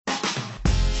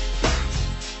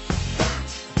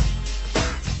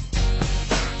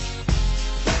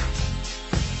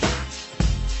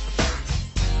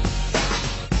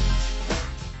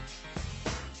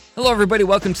Hello, everybody.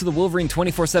 Welcome to the Wolverine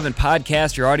 24/7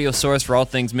 podcast, your audio source for all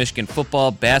things Michigan football,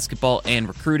 basketball, and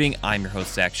recruiting. I'm your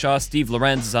host, Zach Shaw. Steve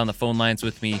Lorenz is on the phone lines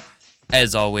with me,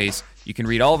 as always. You can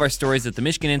read all of our stories at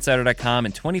themichiganinsider.com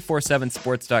and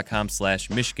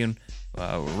 247sports.com/Michigan.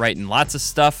 Writing lots of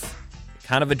stuff.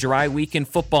 Kind of a dry week in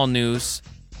football news.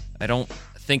 I don't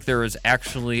think there was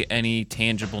actually any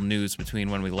tangible news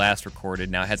between when we last recorded.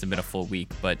 Now, it hasn't been a full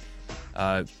week, but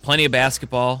plenty of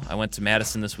basketball. I went to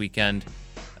Madison this weekend.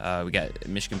 We got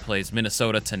Michigan plays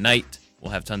Minnesota tonight.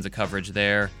 We'll have tons of coverage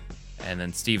there. And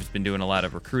then Steve's been doing a lot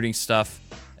of recruiting stuff.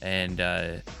 And,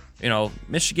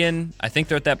 Michigan, I think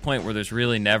they're at that point where there's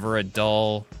really never a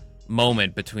dull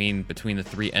moment between the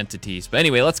three entities. But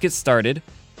anyway, let's get started.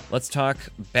 Let's talk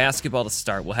basketball to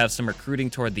start. We'll have some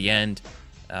recruiting toward the end.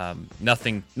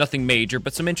 Nothing major,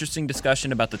 but some interesting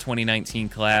discussion about the 2019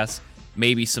 class,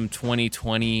 maybe some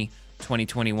 2020,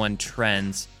 2021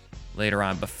 trends later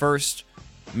on. But first,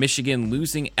 Michigan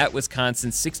losing at Wisconsin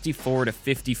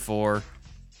 64-54,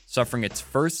 suffering its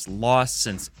first loss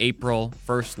since April,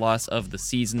 first loss of the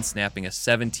season, snapping a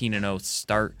 17-0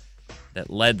 start that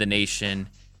led the nation.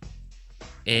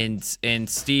 And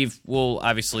Steve will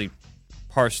obviously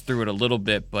parse through it a little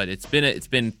bit, but it's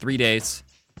been 3 days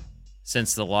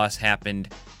since the loss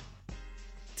happened.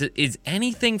 Is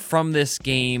anything from this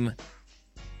game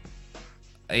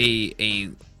a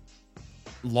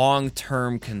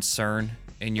long-term concern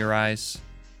in your eyes?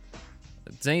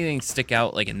 Does anything stick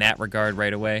out like in that regard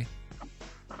right away?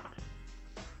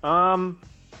 I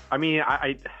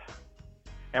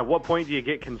at what point do you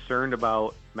get concerned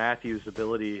about Matthews'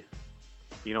 ability,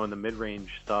 in the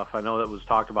mid-range stuff? I know that was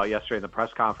talked about yesterday in the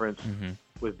press conference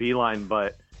with Beilein,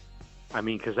 but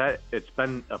because it's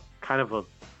been a kind of an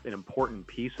important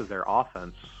piece of their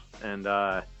offense, and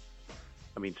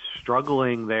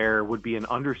struggling there would be an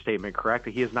understatement, correct?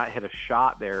 He has not hit a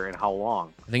shot there in how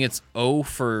long? I think it's 0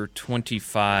 for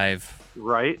 25.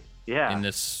 Right? Yeah. In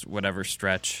this whatever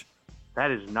stretch. That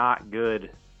is not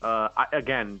good.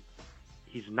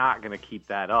 He's not going to keep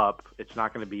that up. It's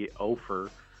not going to be 0 for.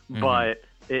 But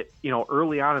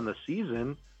early on in the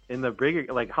season, in the big,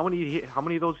 how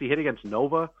many of those he hit against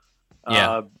Nova?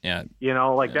 Yeah.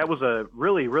 That was a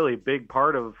really, really big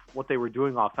part of what they were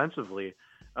doing offensively.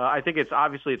 I think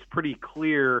it's pretty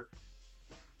clear,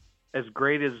 as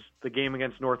great as the game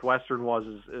against Northwestern was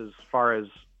as far as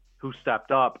who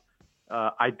stepped up,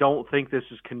 I don't think this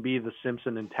can be the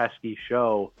Simpson and Teskey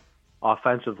show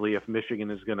offensively if Michigan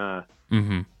is going to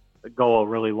go a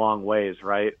really long ways,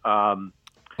 right? 0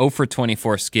 for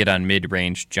 24 skid on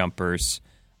mid-range jumpers.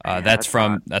 That's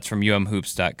from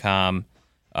umhoops.com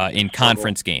in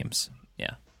conference games.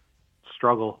 Yeah.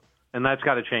 Struggle. And that's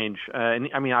got to change.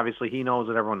 Obviously he knows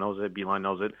it. Everyone knows it. Beilein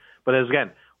knows it. But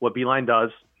again, what Beilein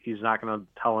does, he's not going to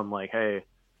tell him hey,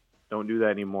 don't do that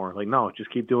anymore. No, just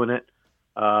keep doing it.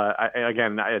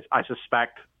 I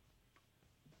suspect.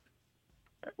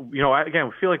 I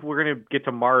feel like we're going to get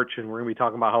to March and we're going to be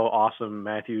talking about how awesome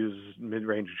Matthews'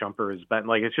 mid-range jumper has been.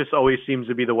 It just always seems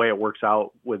to be the way it works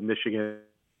out with Michigan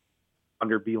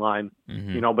under Beilein.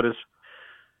 But as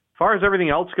far as everything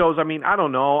else goes, I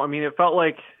don't know. It felt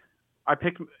like I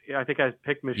think I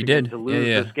picked Michigan to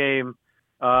lose this game.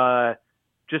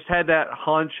 Just had that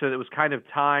hunch that it was kind of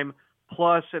time.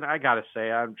 Plus, and I got to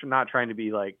say, I'm not trying to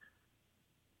be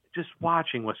just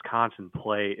watching Wisconsin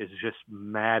play is just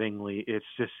maddeningly.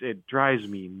 It drives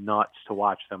me nuts to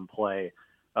watch them play.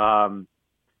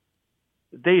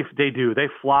 They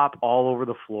flop all over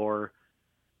the floor.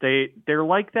 They're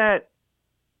like that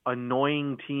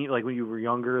annoying team, when you were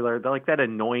younger. They're like that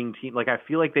annoying team. I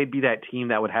feel like they'd be that team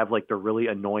that would have the really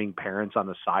annoying parents on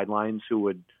the sidelines who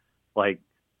would I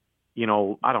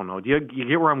don't know. Do you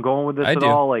get where I'm going with this at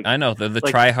all? I know the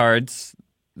tryhards.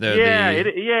 And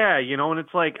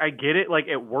it's I get it.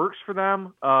 It works for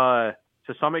them to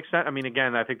some extent.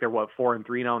 Again, I think they're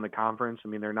 4-3 now in the conference.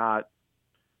 They're not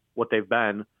what they've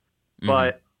been,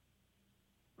 but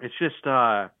it's just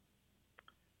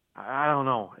I don't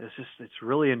know. It's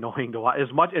really annoying to watch as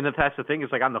much. And that's the thing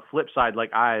is on the flip side,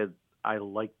 I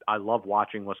love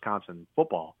watching Wisconsin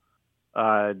football.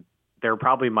 They're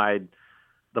probably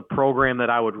the program that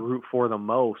I would root for the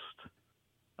most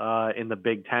in the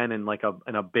Big Ten and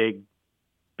in a big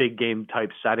game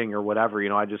type setting or whatever.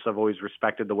 I've always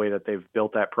respected the way that they've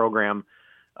built that program.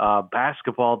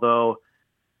 Basketball though,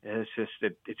 it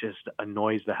just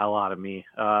annoys the hell out of me.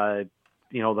 There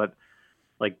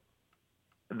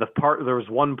was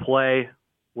one play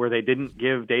where they didn't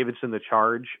give Davidson the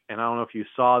charge, and I don't know if you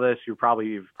saw this. You're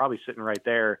probably sitting right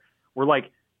there. Where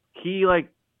he was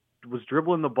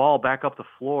dribbling the ball back up the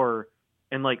floor,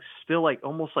 and like still like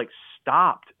almost like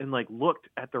stopped and like looked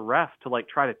at the ref to like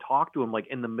try to talk to him like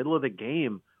in the middle of the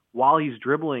game while he's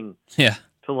dribbling. Yeah.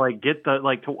 To like get the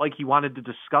like to like he wanted to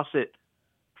discuss it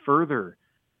further,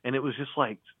 and it was just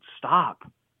like stop,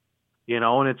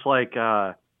 and it's like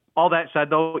all that said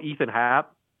though, Ethan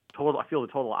Happ, I feel the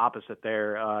total opposite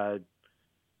there.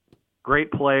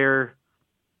 Great player,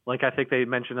 like I think they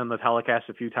mentioned on the telecast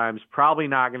a few times. Probably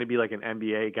not going to be like an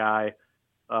NBA guy,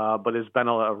 but has been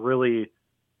a really.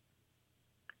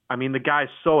 I mean, the guy's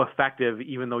so effective,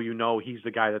 even though he's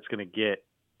the guy that's going to get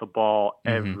the ball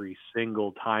every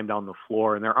single time down the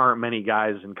floor, and there aren't many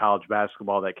guys in college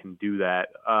basketball that can do that.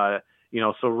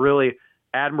 So really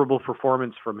admirable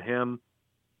performance from him.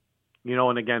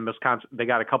 And again, Wisconsin, they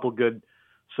got a couple good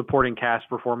supporting cast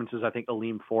performances. I think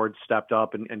Aleem Ford stepped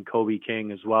up and Kobe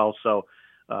King as well. So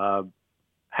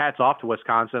hats off to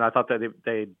Wisconsin. I thought that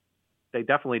they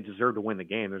definitely deserved to win the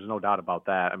game. There's no doubt about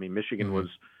that. I mean, Michigan was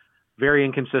very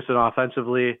inconsistent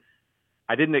offensively.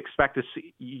 I didn't expect to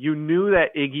see. You knew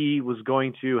that Iggy was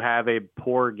going to have a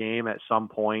poor game at some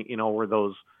point. Where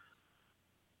those,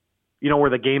 where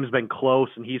the game's been close,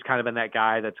 and he's kind of been that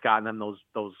guy that's gotten them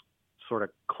those sort of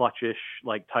clutchish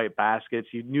like type baskets.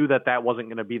 You knew that wasn't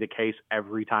going to be the case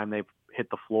every time they hit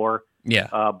the floor. Yeah.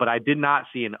 But I did not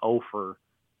see an offer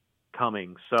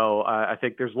coming, so I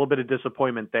think there's a little bit of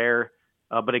disappointment there.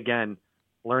 But again,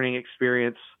 learning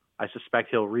experience. I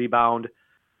suspect he'll rebound.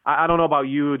 I don't know about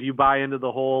you. Do you buy into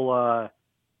the whole, a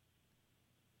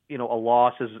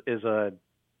loss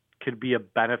could be a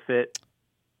benefit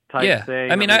type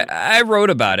thing? I mean, I wrote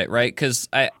about it, right? Because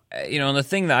and the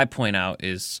thing that I point out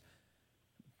is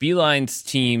Beilein's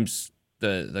teams,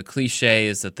 the cliche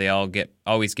is that they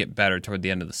always get better toward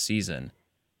the end of the season.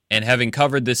 And having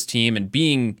covered this team and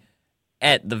being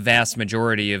at the vast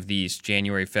majority of these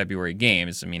January, February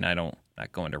games, I mean,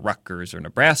 not going to Rutgers or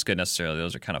Nebraska necessarily.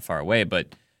 Those are kind of far away,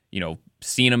 but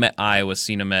seen them at Iowa,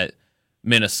 seen them at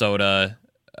Minnesota,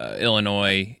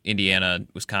 Illinois, Indiana,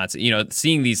 Wisconsin,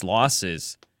 seeing these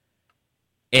losses.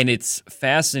 And it's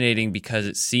fascinating because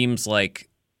it seems like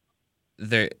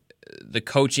the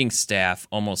coaching staff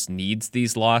almost needs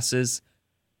these losses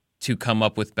to come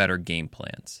up with better game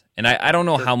plans. And I don't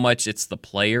know how much it's the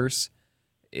players.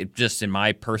 It just in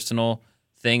my personal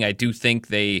thing, I do think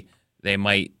they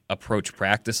might approach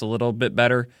practice a little bit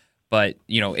better. But,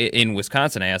 in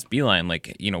Wisconsin, I asked Beilein,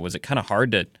 was it kind of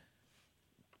hard to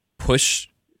push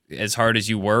as hard as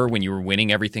you were when you were winning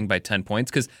everything by 10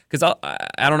 points? Because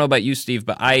I don't know about you, Steve,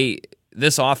 but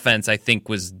this offense, I think,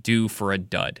 was due for a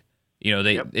dud.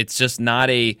 It's just not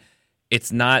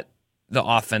it's not the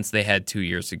offense they had 2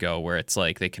 years ago where it's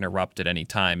like they can erupt at any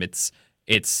time. It's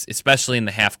especially in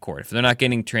the half court. If they're not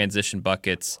getting transition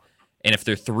buckets and if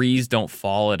their threes don't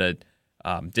fall at a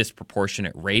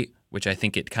disproportionate rate, which I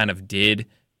think it kind of did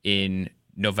in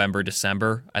November,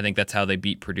 December. I think that's how they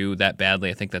beat Purdue that badly.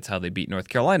 I think that's how they beat North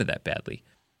Carolina that badly.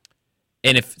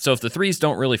 And if the threes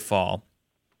don't really fall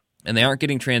and they aren't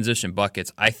getting transition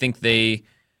buckets, I think they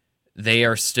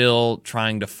are still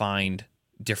trying to find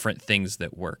different things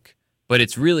that work. But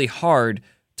it's really hard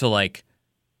to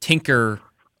tinker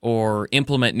or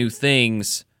implement new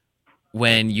things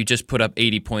when you just put up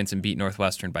 80 points and beat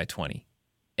Northwestern by 20.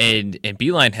 And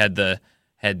Beilein had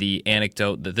the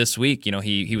anecdote that this week,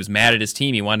 he was mad at his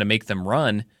team. He wanted to make them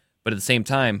run, but at the same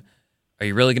time, are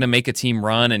you really going to make a team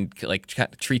run and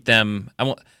treat them? I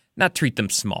won't not treat them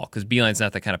small because Beilein's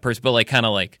not that kind of person, but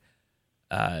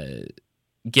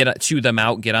chew them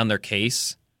out, get on their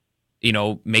case,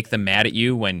 make them mad at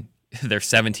you when they're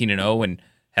 17-0 and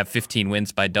have 15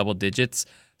 wins by double digits.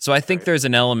 So I think there's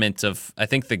an element of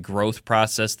the growth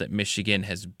process that Michigan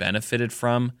has benefited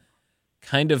from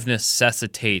kind of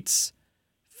necessitates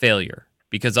failure,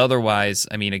 because otherwise,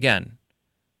 I mean, again,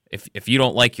 if you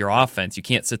don't like your offense, you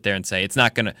can't sit there and say it's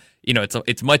not going to,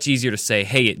 it's much easier to say,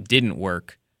 hey, it didn't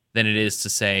work than it is to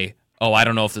say, oh, I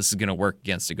don't know if this is going to work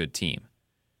against a good team.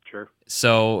 Sure.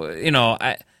 So,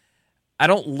 I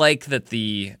don't like that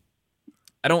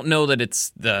I don't know that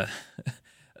it's the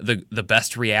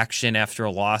best reaction after a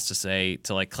loss to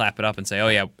clap it up and say, oh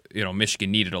yeah,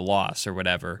 Michigan needed a loss or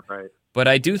whatever. Right. But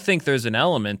I do think there's an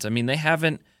element. I mean, their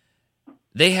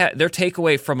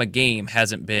takeaway from a game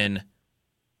hasn't been,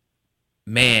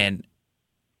 man,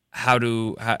 how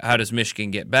does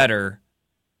Michigan get better?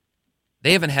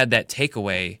 They haven't had that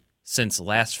takeaway since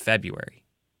last February,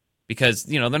 because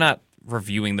they're not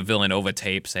reviewing the Villanova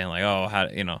tape saying oh, how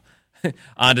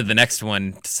on to the next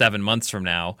one 7 months from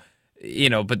now,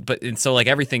 and so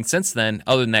everything since then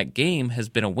other than that game has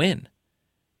been a win.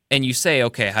 And you say,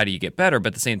 okay, how do you get better? But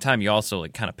at the same time, you also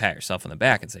kind of pat yourself on the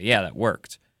back and say, yeah, that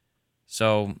worked.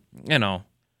 So,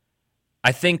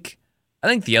 I think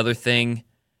the other thing,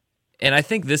 and I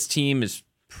think this team is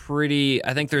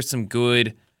I think there's some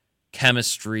good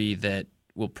chemistry that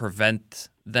will prevent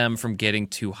them from getting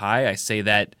too high. I say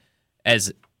that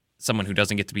as someone who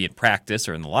doesn't get to be in practice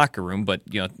or in the locker room, but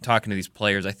talking to these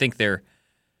players, I think they're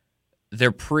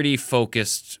pretty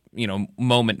focused,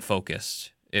 moment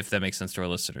focused, if that makes sense to our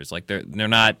listeners. Like they're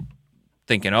not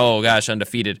thinking, oh gosh,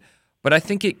 undefeated. But I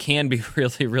think it can be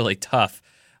really, really tough.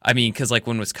 I mean, because like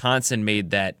when Wisconsin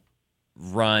made that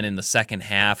run in the second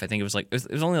half, I think it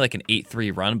was only like an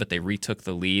 8-3 run, but they retook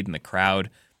the lead, and the crowd.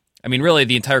 I mean, really,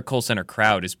 the entire Kohl Center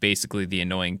crowd is basically the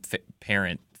annoying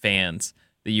parent fans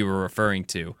that you were referring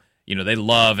to. They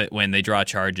love it when they draw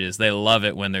charges. They love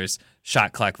it when there's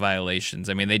shot clock violations.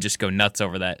 I mean, they just go nuts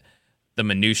over that, the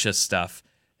minutia stuff.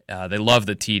 They love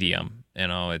the tedium.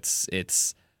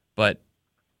 But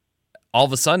all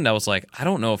of a sudden I was like, I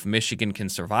don't know if Michigan can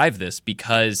survive this,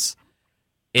 because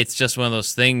it's just one of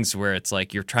those things where it's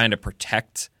like you're trying to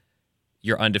protect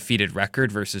your undefeated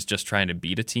record versus just trying to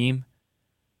beat a team.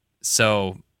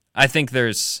 So I think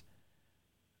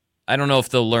I don't know if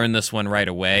they'll learn this one right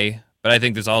away, but I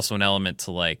think there's also an element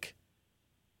to like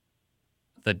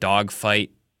the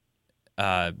dogfight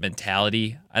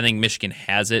mentality. I think Michigan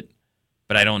has it,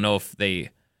 but I don't know if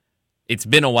it's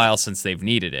been a while since they've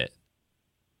needed it,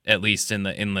 at least in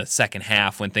the second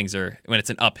half when it's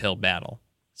an uphill battle.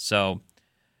 So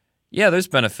yeah, there's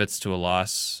benefits to a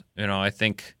loss. I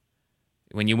think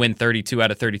when you win 32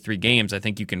 out of 33 games, I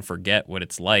think you can forget what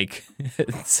it's like.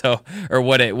 Or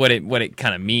what it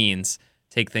kind of means.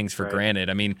 Take things for granted.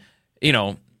 I mean,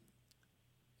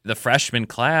 the freshman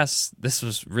class, this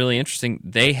was really interesting.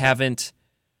 They haven't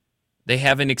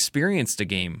experienced a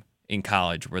game in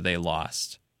college where they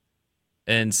lost.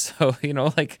 And so,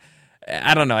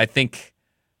 I don't know. I think,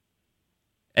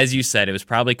 as you said, it was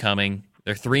probably coming.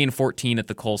 They're 3-14 at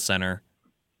the Kohl Center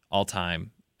all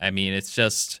time. I mean, it's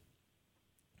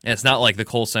not like the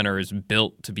Kohl Center is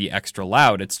built to be extra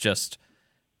loud. It's just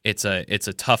it's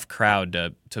a tough crowd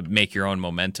to make your own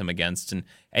momentum against.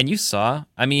 And you saw,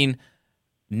 I mean,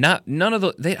 none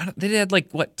of they had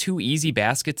like what, 2 easy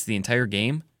baskets the entire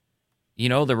game.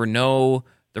 There were no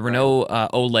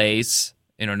olays.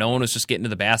 No one was just getting to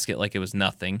the basket like it was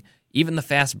nothing. Even the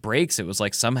fast breaks, it was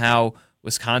like somehow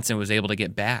Wisconsin was able to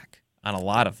get back on a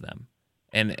lot of them.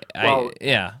 And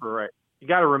right. You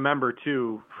got to remember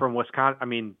too, from Wisconsin, I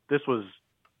mean, this was,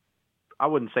 I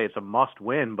wouldn't say it's a must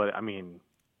win, but I mean,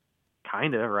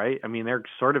 kind of, right? I mean, they're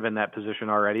sort of in that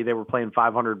position already. They were playing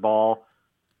 500 ball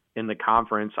in the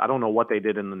conference. I don't know what they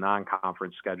did in the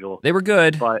non-conference schedule. They were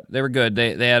good.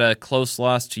 They had a close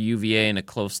loss to UVA and a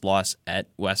close loss at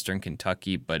Western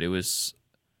Kentucky, but it was,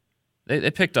 they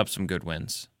picked up some good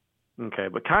wins. Okay,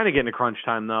 but kind of getting to crunch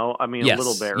time though. I mean, yes. A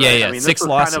little bit, right? Yeah. I mean, 6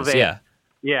 losses. Kind of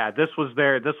yeah, this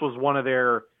was one of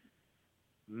their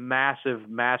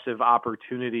massive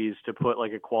opportunities to put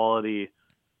like a quality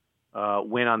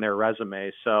win on their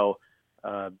resume. So,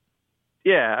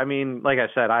 yeah, I mean, like I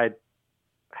said, I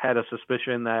had a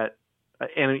suspicion that,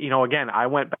 and again, I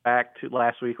went back to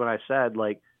last week when I said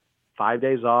like 5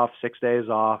 days off, 6 days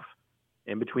off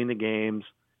in between the games.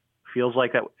 Feels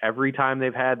like that every time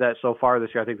they've had that so far this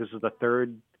year. I think this is the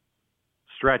third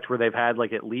stretch where they've had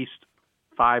like at least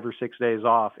 5 or 6 days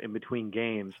off in between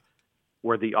games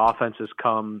where the offenses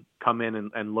come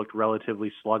in and looked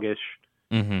relatively sluggish.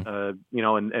 Mm-hmm.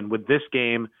 And with this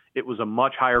game, it was a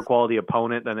much higher quality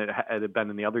opponent than it had been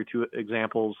in the other 2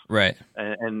 examples. Right.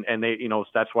 And they,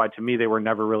 that's why to me, they were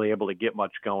never really able to get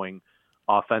much going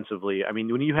offensively. I mean,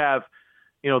 when you have,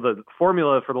 the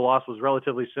formula for the loss was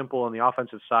relatively simple on the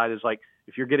offensive side is like,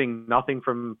 if you're getting nothing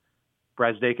from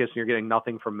Brazdeikis and you're getting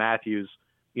nothing from Matthews,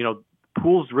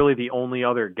 Poole's really the only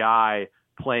other guy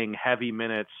playing heavy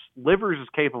minutes. Livers is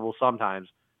capable sometimes,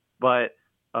 but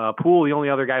Poole, the only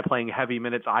other guy playing heavy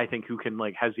minutes, I think, who can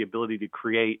has the ability to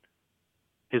create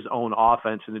his own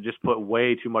offense and to just put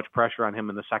way too much pressure on him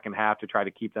in the second half to try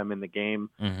to keep them in the game.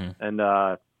 Mm-hmm.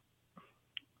 And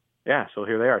yeah, so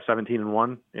here they are,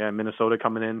 17-1. Yeah, Minnesota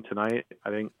coming in tonight.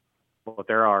 I think,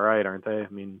 they're all right, aren't they? I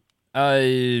mean,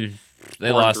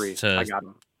 they lost to. I got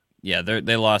them. Yeah,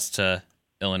 they lost to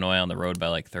Illinois on the road by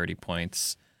like 30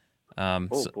 points.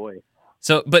 Boy.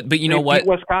 So, but you know what?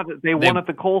 Wisconsin, they won at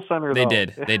the Kohl Center. They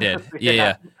did.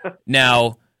 Yeah.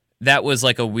 Now that was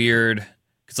like a weird,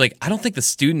 because I don't think the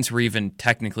students were even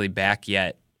technically back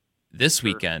yet this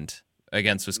weekend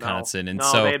against Wisconsin,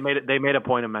 so they made a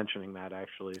point of mentioning that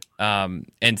actually.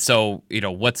 And so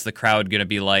what's the crowd going to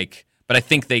be like? But I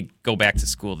think they go back to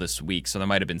school this week, so there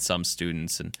might have been some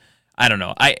students, and I don't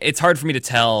know. It's hard for me to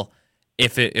tell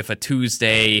if a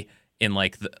Tuesday in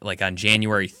like on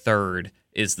January 3rd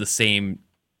is the same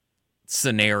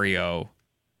scenario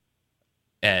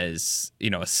as,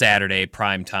 a Saturday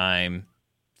prime time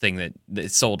thing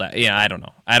that sold out. Yeah, I don't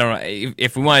know.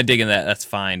 If we want to dig in that, that's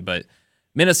fine. But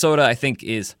Minnesota, I think,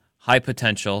 is high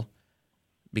potential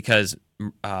because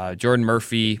Jordan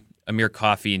Murphy, Amir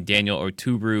Coffey, and Daniel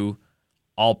Oturu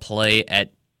all play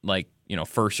at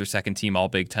first or second team All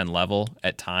Big Ten level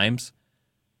at times.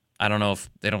 I don't know if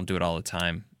they don't do it all the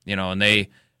time, and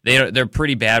they're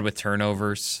pretty bad with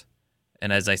turnovers.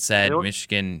 And as I said,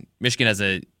 Michigan has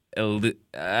I'd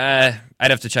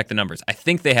have to check the numbers. I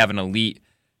think they have an elite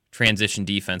transition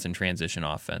defense and transition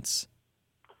offense.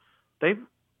 They've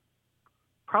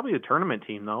probably a tournament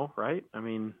team though, right? I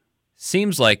mean,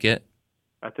 seems like it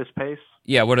at this pace.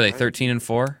 Yeah, what are they?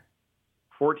 13-4,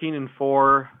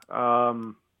 14-4.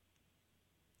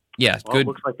 Yeah, well, good. It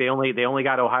looks like they only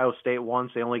got Ohio State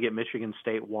once. They only get Michigan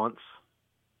State once.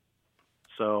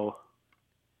 So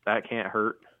that can't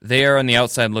hurt. They are on the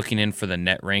outside looking in for the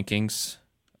net rankings.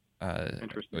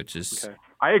 Interesting. Which is, okay.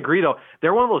 I agree though.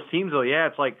 They're one of those teams though. Yeah,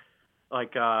 it's like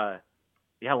a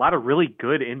lot of really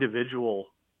good individual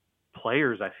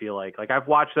players. I feel like I've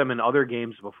watched them in other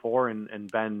games before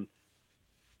and been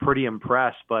pretty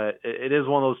impressed. But it is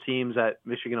one of those teams that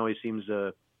Michigan always seems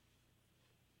to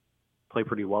play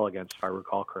pretty well against, if I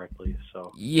recall correctly.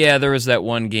 So yeah, there was that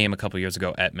one game a couple years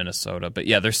ago at Minnesota, but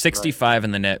yeah, they're 65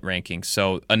 in the net rankings.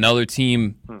 So another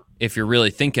team, if you're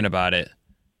really thinking about it,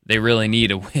 they really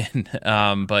need a win.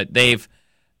 But they've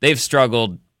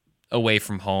struggled away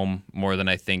from home more than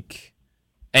I think.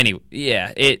 Anyway,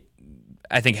 yeah,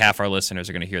 I think half our listeners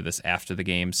are going to hear this after the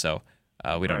game, so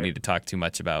we don't need to talk too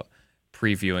much about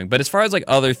previewing. But as far as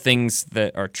other things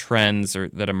that are trends or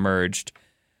that emerged,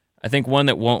 I think one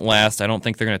that won't last, I don't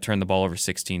think they're going to turn the ball over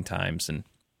 16 times. And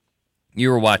you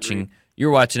were watching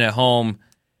at home,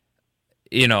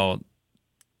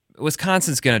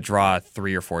 Wisconsin's going to draw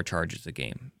 3 or 4 charges a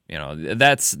game.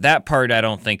 That's that part. I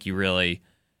don't think you really,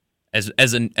 as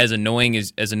annoyed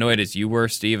as you were,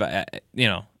 Steve.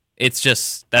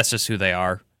 It's that's just who they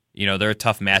are. They're a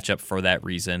tough matchup for that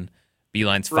reason.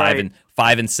 Beilein's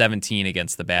 5-17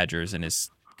 against the Badgers in his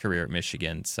career at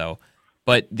Michigan. So,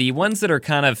 but the ones that are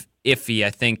kind of iffy, I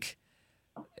think,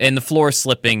 and the floor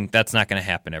slipping, that's not going to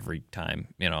happen every time.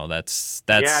 That's.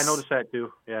 Yeah, I noticed that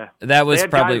too. Yeah, that was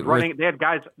probably running. They had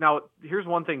guys. Now, here's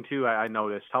one thing too. I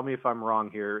noticed. Tell me if I'm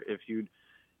wrong here.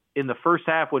 In the first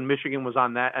half when Michigan was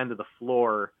on that end of the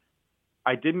floor,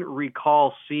 I didn't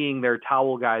recall seeing their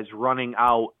towel guys running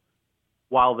out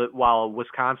while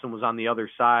Wisconsin was on the other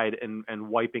side and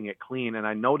wiping it clean. And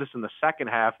I noticed in the second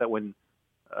half that when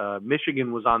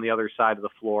Michigan was on the other side of the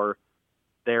floor,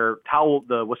 the towel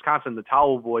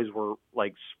boys were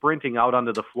sprinting out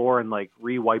onto the floor and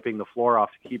re-wiping the floor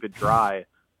off to keep it dry.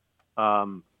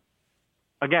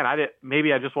 Again,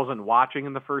 maybe I just wasn't watching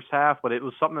in the first half, but it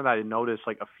was something that I noticed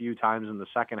a few times in the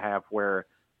second half where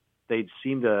they'd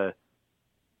seem to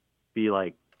be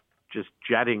just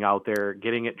jetting out there,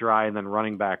 getting it dry, and then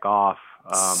running back off.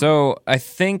 So I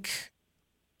think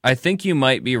you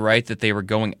might be right that they were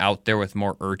going out there with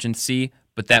more urgency,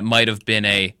 but that might have been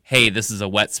hey, this is a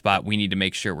wet spot. We need to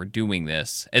make sure we're doing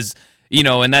this.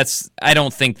 And I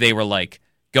don't think they were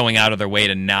going out of their way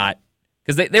to not,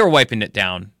 because they were wiping it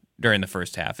down during the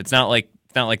first half. It's not like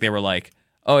they were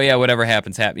oh yeah, whatever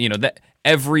happens. That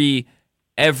every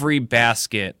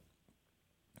basket,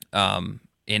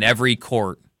 in every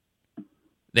court,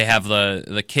 they have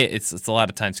the kid. It's a lot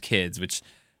of times kids, which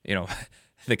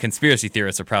the conspiracy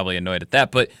theorists are probably annoyed at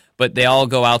that, but they all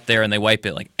go out there and they wipe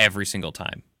it every single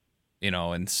time,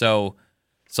 and so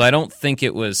I don't think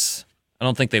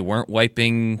they weren't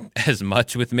wiping as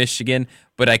much with Michigan,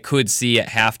 but I could see at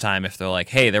halftime if they're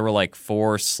hey, there were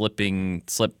 4 slip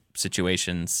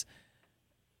situations.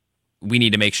 We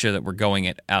need to make sure that we're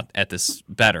going out at this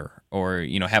better, or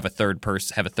have a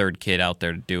third kid out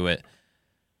there to do it.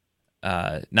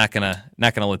 Not gonna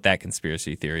let that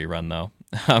conspiracy theory run though.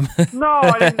 No,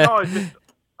 I didn't know. It's just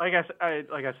like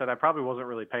I said, I probably wasn't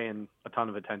really paying a ton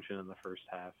of attention in the first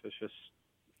half. It's just,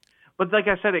 but like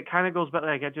I said, it kind of goes back.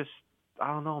 I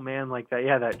don't know, man. That,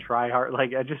 yeah, that try hard.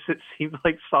 It seemed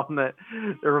like something that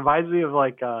it reminds me of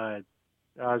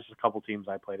just a couple teams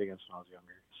I played against when I was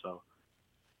younger. So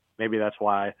maybe that's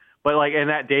why. But and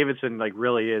that Davidson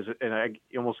really is, and I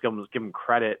almost give him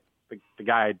credit. The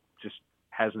guy just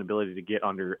has an ability to get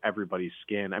under everybody's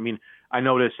skin. I mean, I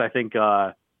noticed, I think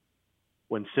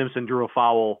when Simpson drew a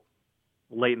foul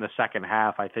late in the second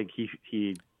half, I think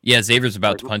he Xavier's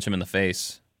about to punch him in the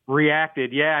face.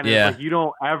 Reacted, yeah. And it's you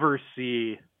don't ever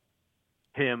see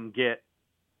him get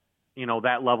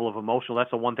that level of emotional.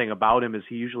 That's the one thing about him is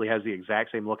he usually has the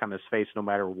exact same look on his face no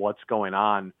matter what's going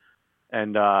on.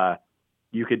 And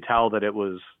you could tell that it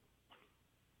was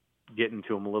getting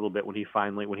to him a little bit when he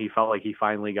felt like he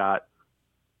finally got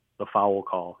the foul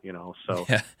call, So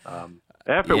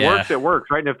if it works, it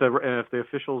works, right? And if the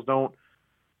officials don't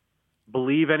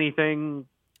believe anything,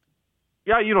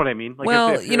 yeah, you know what I mean.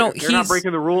 Like if they're not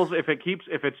breaking the rules. If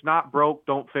it's not broke,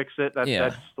 don't fix it.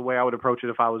 That's the way I would approach it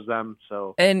if I was them.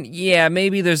 So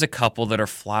maybe there's a couple that are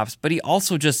flops, but he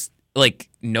also just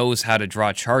knows how to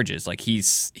draw charges. Like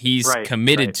he's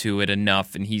committed to it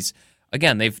enough, and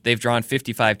they've drawn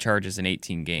 55 charges in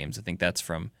 18 games. I think that's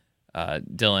from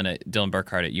Dylan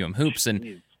Burkhardt at UM Hoops,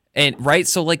 and right.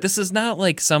 So this is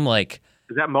not some is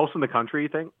that most in the country? You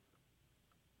think?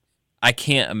 I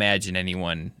can't imagine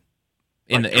anyone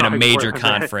in a major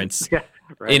conference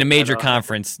in a major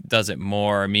conference does it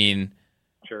more. I mean,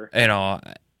 sure.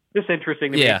 Just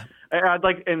interesting to me. I'd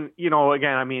like, and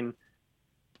again, I mean,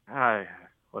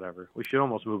 whatever. We should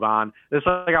almost move on. It's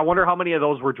I wonder how many of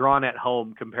those were drawn at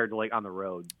home compared to on the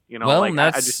road. Well,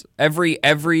 that's every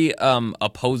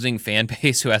opposing fan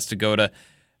base who has to go to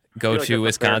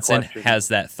Wisconsin has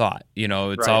that thought.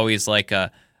 It's always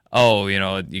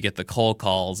you get the cold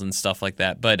calls and stuff like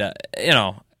that. But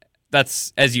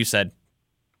that's, as you said,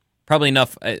 probably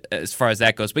enough as far as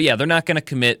that goes. But yeah, they're not going to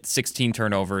commit 16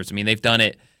 turnovers. I mean, they've done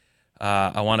it.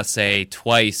 I want to say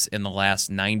twice in the last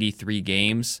 93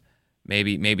 games,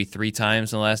 maybe 3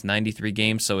 times in the last 93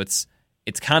 games. So it's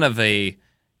kind of a,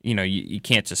 you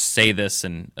can't just say this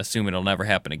and assume it'll never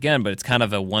happen again, but it's kind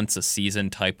of a once a season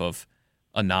type of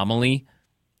anomaly.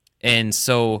 And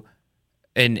so,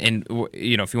 and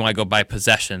if you want to go by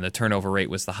possession, the turnover rate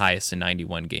was the highest in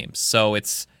 91 games. So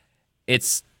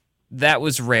that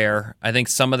was rare. I think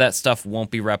some of that stuff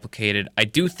won't be replicated. I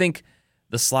do think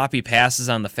the sloppy passes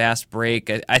on the fast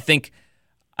break. I think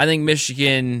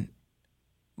Michigan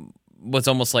was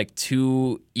almost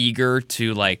too eager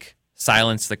to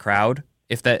silence the crowd.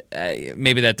 If that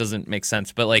maybe that doesn't make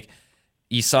sense, but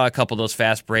you saw a couple of those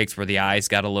fast breaks where the eyes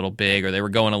got a little big, or they were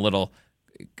going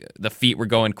the feet were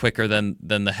going quicker than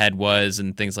the head was,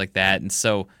 and things like that, and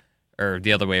so, or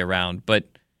the other way around. But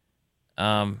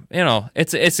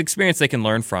it's experience they can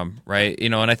learn from, right?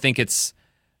 And I think it's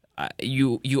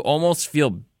you almost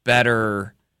feel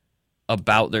better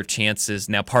about their chances.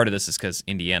 Now, part of this is because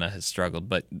Indiana has struggled,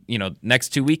 but next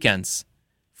 2 weekends,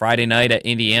 Friday night at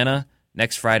Indiana,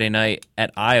 next Friday night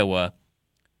at Iowa,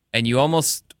 and you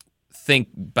almost think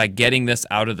by getting this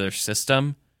out of their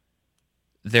system,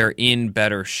 they're in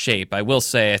better shape. I will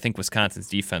say, I think Wisconsin's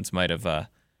defense might have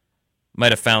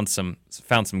found some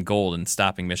gold in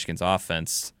stopping Michigan's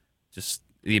offense. Just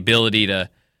the ability to,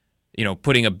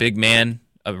 putting a big man,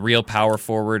 a real power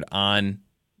forward on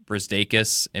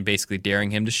Brazdeikis and basically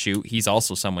daring him to shoot. He's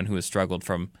also someone who has struggled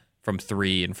from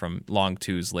 3 and from long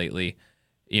twos lately.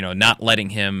 Not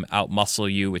letting him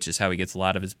outmuscle you, which is how he gets a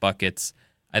lot of his buckets.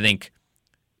 I think,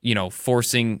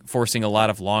 forcing a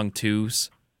lot of long twos.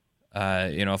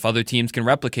 If other teams can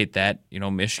replicate that,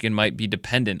 Michigan might be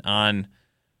dependent on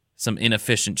some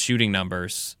inefficient shooting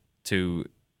numbers to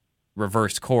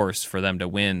reverse course for them to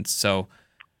win. So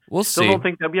we'll see. I don't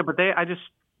think that, but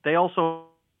they also,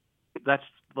 that's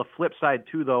the flip side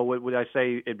too, though. Would I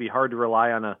say it'd be hard to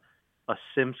rely on a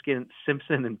Simpson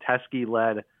and Teske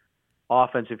led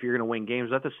offense if you're going to win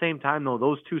games. At the same time, though,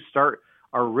 those two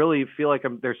are really feel like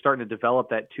they're starting to develop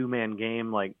that 2-man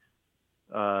game,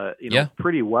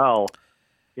 pretty well.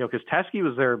 Because Teske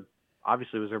was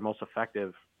their most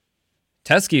effective.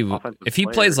 Teske, if he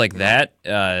plays like that,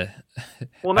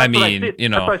 well, that's what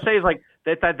I say is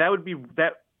that would be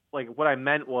that. What I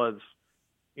meant was,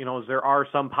 is there are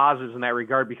some positives in that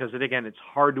regard, because it's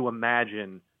hard to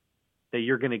imagine that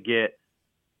you're going to get.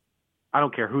 I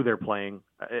don't care who they're playing.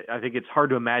 I think it's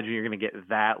hard to imagine you're going to get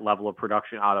that level of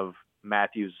production out of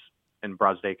Matthews and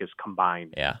Brazdeikis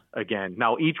combined. Yeah. Again,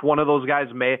 now each one of those guys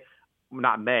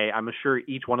I'm sure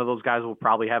each one of those guys will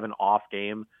probably have an off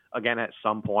game again at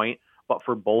some point. But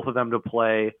for both of them to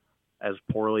play as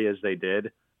poorly as they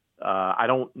did, I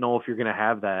don't know if you're going to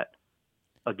have that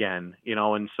again.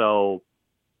 And so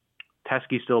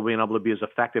Teske still being able to be as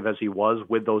effective as he was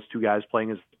with those two guys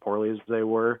playing as poorly as they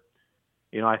were,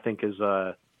 I think is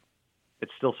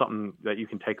it's still something that you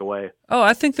can take away. Oh,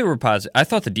 I think they were positive. I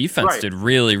thought the defense did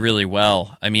really, really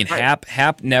well. I mean,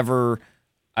 Hap never.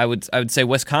 I would say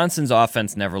Wisconsin's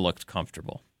offense never looked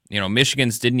comfortable.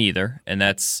 Michigan's didn't either, and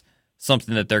that's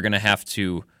something that they're going to have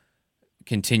to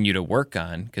continue to work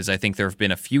on, because I think there have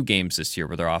been a few games this year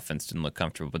where their offense didn't look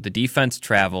comfortable, but the defense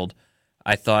traveled.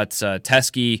 I thought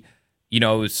Teske,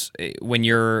 when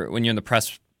you're in the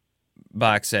press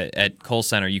box at Kohl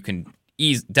Center, you can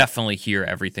definitely hear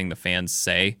everything the fans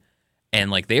say. And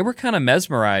like they were kind of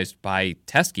mesmerized by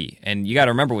Teske. And you got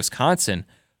to remember, Wisconsin,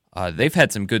 they've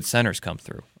had some good centers come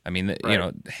through. I mean, right. You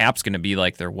know, Hap's going to be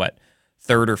like their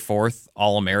third or fourth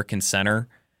All-American center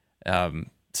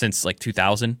since like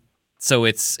 2000. So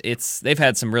they've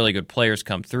had some really good players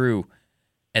come through,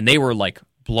 and they were like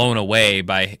blown away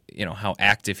by, you know, how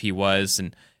active he was.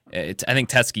 And I think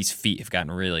Teske's feet have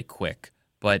gotten really quick.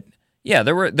 But yeah,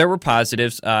 there were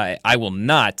positives. I will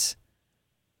not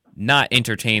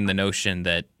entertain the notion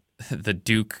that the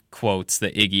Duke quotes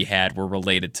that Iggy had were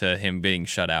related to him being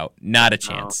shut out. Not a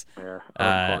chance. Oh,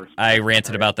 yeah, of course. I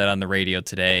ranted about that on the radio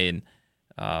today, and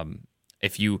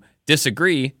if you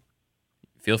disagree,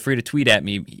 feel free to tweet at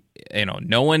me. You know,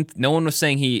 no one was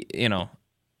saying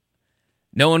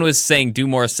no one was saying do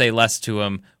more, say less to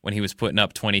him when he was putting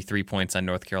up 23 points on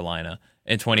North Carolina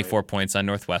and 24 points on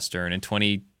Northwestern and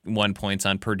 21 points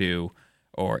on Purdue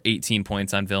or 18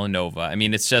 points on Villanova. I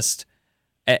mean, it's just,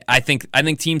 I think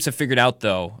teams have figured out,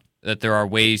 though, that there are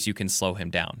ways you can slow him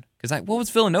down. Because what was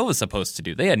Villanova supposed to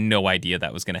do? They had no idea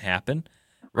that was going to happen,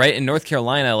 right? In North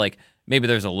Carolina, like, maybe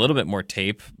there's a little bit more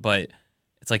tape, but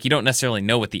it's like you don't necessarily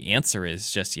know what the answer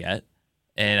is just yet.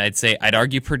 And I'd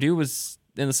argue Purdue was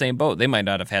in the same boat. They might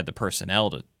not have had the personnel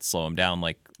to slow him down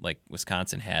like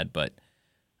Wisconsin had, but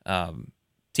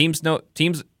teams,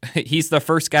 he's the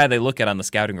first guy they look at on the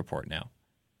scouting report now.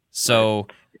 So,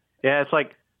 yeah, it's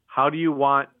like, how do you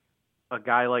want a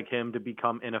guy like him to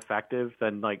become ineffective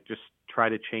than like just try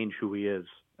to change who he is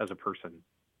as a person?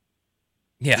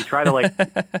 Yeah, you try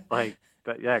to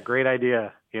yeah, great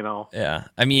idea, you know. Yeah,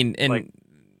 I mean, and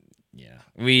yeah,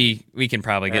 we can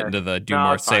probably get into the do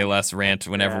more, say less rant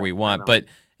whenever we want, but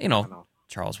you know,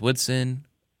 Charles Woodson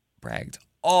bragged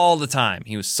all the time.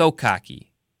 He was so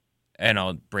cocky. You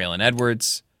know, Braylon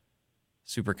Edwards,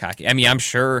 super cocky. I mean, I'm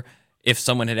sure if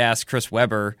someone had asked Chris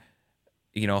Webber,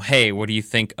 you know, hey, what do you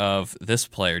think of this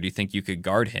player? Do you think you could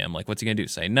guard him? Like, what's he going to do?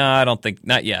 Say, no, I don't think,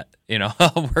 not yet. You know,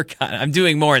 I'll work on it. I'm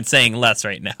doing more and saying less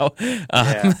right now.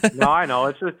 Yeah. No, I know.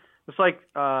 It's like,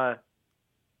 yeah,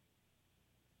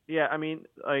 I mean,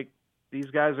 like, these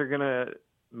guys are going to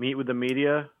meet with the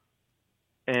media,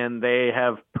 and they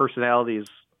have personalities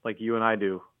like you and I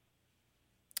do.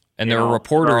 And there are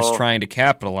reporters trying to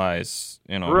capitalize,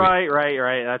 you know. Right.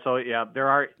 That's all. Yeah, there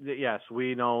are. Yes,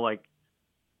 we know. Like,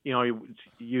 you know, it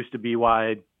used to be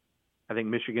why I think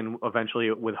Michigan eventually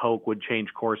with Hoke would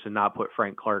change course and not put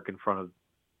Frank Clark in front of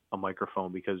a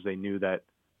microphone because they knew that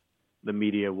the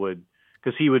media would,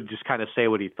 because he would just kind of say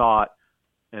what he thought,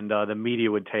 and the media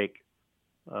would take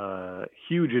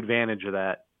huge advantage of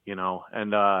that, you know.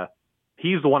 And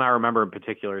he's the one I remember in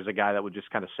particular as a guy that would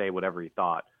just kind of say whatever he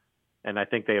thought. And I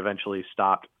think they eventually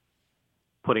stopped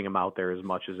putting him out there as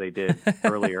much as they did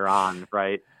earlier on,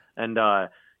 right? And,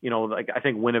 you know, like I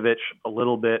think Winovich a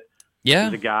little bit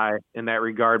is a guy in that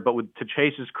regard. But to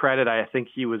Chase's credit, I think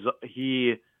he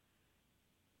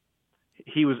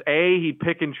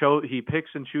picks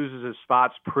and chooses his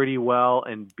spots pretty well.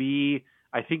 And B,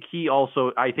 I think he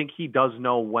does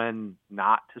know when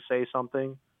not to say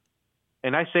something.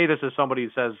 And I say this as somebody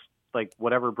who says, like,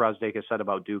 whatever Brazdeikis said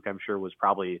about Duke, I'm sure was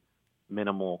probably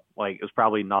minimal. Like, it was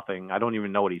probably nothing. I don't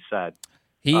even know what he said.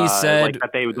 He said like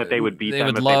that they would beat them.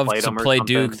 They would love to play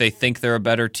Duke. They think they're a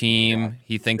better team. Yeah,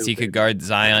 he thinks he could guard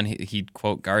Zion. He'd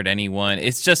quote guard anyone.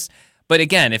 It's just, but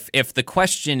again, if the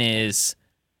question is,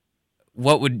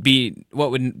 what would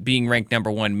being ranked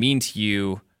number one mean to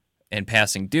you and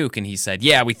passing Duke? And he said,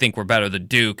 yeah, we think we're better than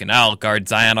Duke, and I'll guard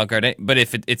Zion. I'll guard it. But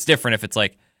if it's different, if it's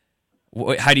like,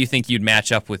 how do you think you'd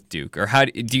match up with Duke, or how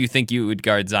do you think you would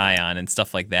guard Zion and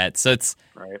stuff like that? So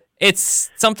it's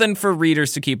something for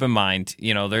readers to keep in mind.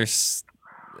 You know,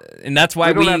 and that's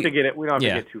why we don't have to get it. We don't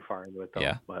have to get too far into it, though.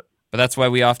 Yeah, but that's why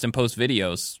we often post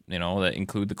videos, you know, that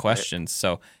include the questions. Right.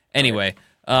 So anyway,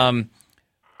 I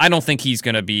don't think he's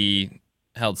going to be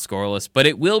held scoreless, but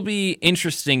it will be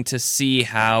interesting to see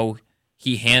how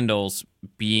he handles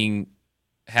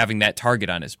having that target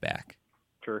on his back.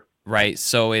 Sure. Right.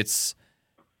 So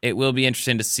it will be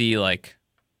interesting to see, like,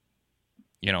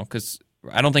 you know, because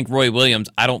I don't think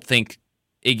Iggy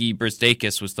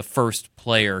Brazdeikis was the first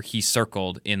player he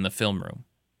circled in the film room.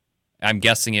 I'm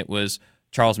guessing it was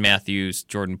Charles Matthews,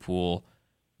 Jordan Poole,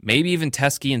 maybe even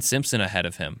Teske and Simpson ahead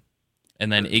of him.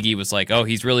 And then Iggy was like, oh,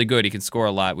 he's really good. He can score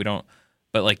a lot.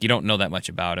 But like, you don't know that much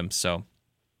about him. So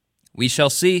we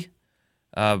shall see.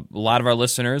 A lot of our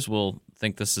listeners will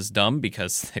think this is dumb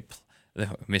because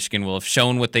Michigan will have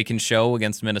shown what they can show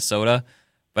against Minnesota,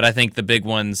 but I think the big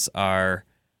ones are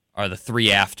the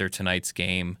three after tonight's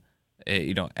game.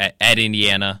 You know, at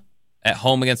Indiana, at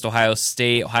home against Ohio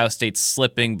State. Ohio State's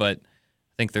slipping, but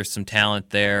I think there's some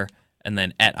talent there. And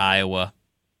then at Iowa,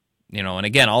 and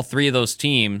again, all three of those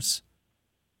teams,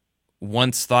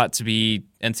 once thought to be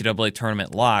NCAA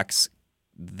tournament locks,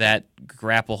 that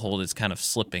grapple hold is kind of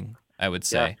slipping, I would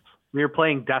say. Yeah. We're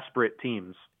playing desperate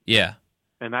teams. Yeah.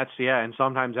 And and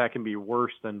sometimes that can be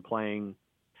worse than playing,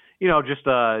 just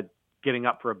getting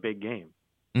up for a big game.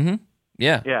 Mm-hmm.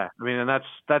 Yeah. Yeah. I mean, and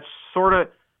that's sort of,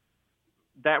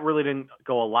 that really didn't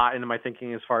go a lot into my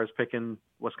thinking as far as picking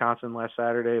Wisconsin last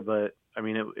Saturday, but I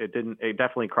mean, it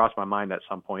definitely crossed my mind at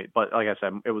some point. But like I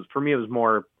said, for me, it was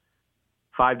more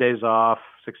 5 days off,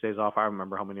 6 days off. I don't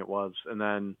remember how many it was. And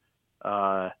then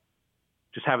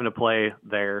just having to play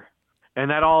there. And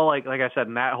that all, like I said,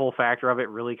 and that whole factor of it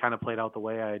really kind of played out the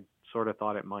way I sort of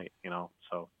thought it might,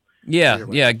 so. Yeah,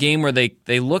 a game where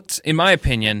they looked, in my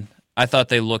opinion, I thought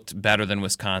they looked better than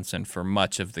Wisconsin for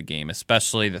much of the game,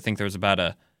 especially I think there was about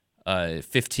a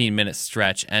 15-minute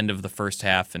stretch, end of the first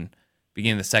half and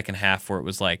beginning of the second half, where it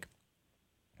was like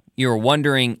you were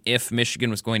wondering if Michigan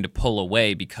was going to pull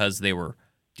away because they were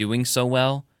doing so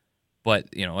well, but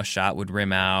a shot would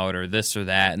rim out or this or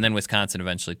that, and then Wisconsin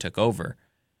eventually took over.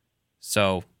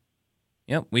 So,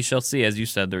 we shall see. As you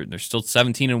said, they're still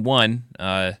 17-1.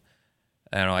 I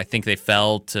don't know. I think they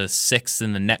fell to 6th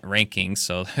in the net rankings.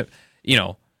 So,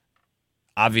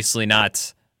 obviously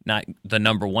not the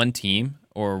number one team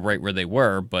or right where they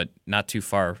were, but not too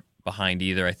far behind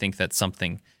either. I think that's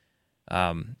something.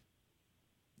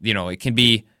 It can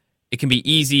be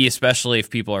easy, especially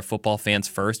if people are football fans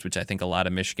first, which I think a lot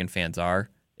of Michigan fans are.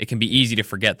 It can be easy to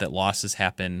forget that losses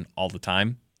happen all the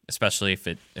time, especially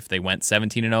if they went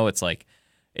 17-0. It's like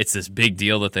it's this big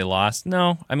deal that they lost.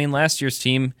 No, I mean last year's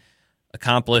team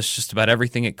accomplished just about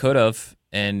everything it could have,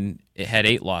 and it had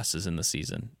 8 losses in the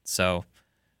season. So,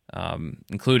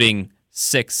 including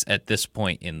 6 at this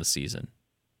point in the season.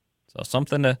 So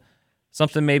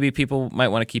something maybe people might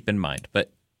want to keep in mind.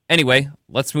 But anyway,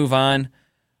 let's move on.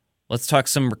 Let's talk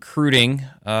some recruiting.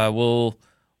 We'll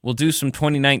do some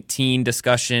 2019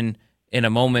 discussion in a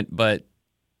moment, but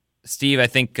Steve, I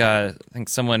think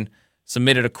someone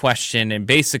submitted a question and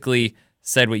basically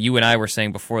said what you and I were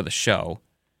saying before the show,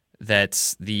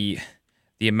 that the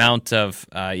amount of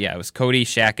it was Cody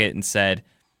Shackett, and said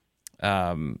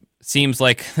seems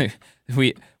like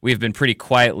we've been pretty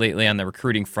quiet lately on the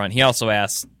recruiting front. He also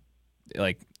asked,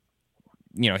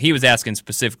 he was asking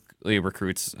specifically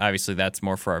recruits. Obviously, that's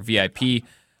more for our VIP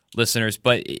listeners.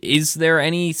 But is there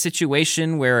any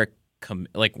situation where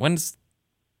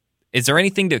is there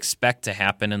anything to expect to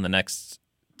happen in the next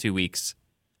 2 weeks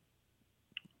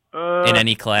in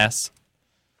any class?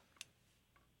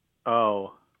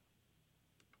 Oh,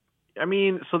 I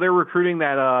mean, so they're recruiting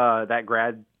that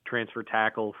grad transfer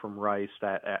tackle from Rice,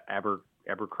 that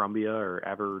Abercrombia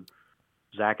or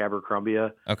Zach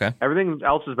Abercrombia. Okay. Everything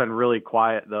else has been really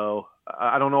quiet, though.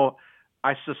 I don't know.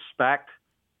 I suspect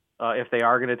if they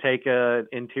are going to take an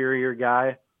interior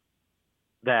guy,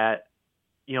 that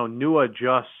Nua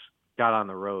just got on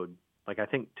the road. I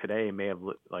think today may have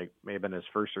been his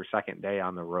first or second day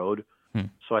on the road.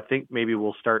 So I think maybe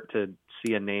we'll start to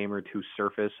see a name or two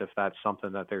surface if that's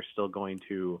something that they're still going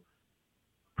to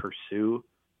pursue.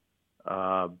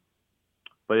 But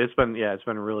it's been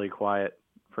really quiet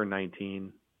for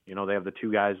 19. They have the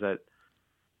 2 guys that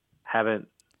haven't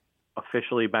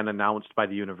officially been announced by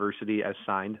the university as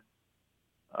signed.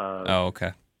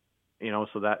 Okay.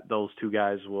 So that those 2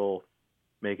 guys will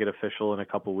make it official in a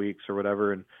couple weeks or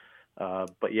whatever. And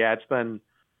but yeah, it's been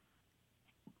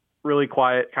really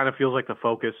quiet. Kind of feels like the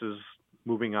focus is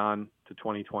moving on to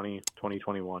 2020,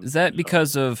 2021. Is that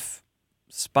because of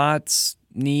spots,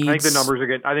 needs? I think the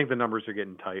numbers are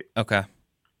getting tight. Okay.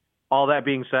 All that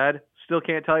being said, still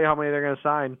can't tell you how many they're going to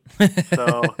sign.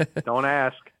 So don't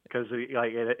ask, because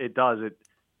it does.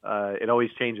 It always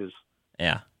changes.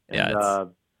 Yeah. Yeah.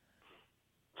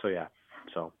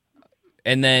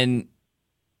 And then,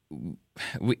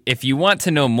 if you want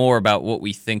to know more about what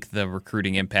we think the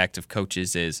recruiting impact of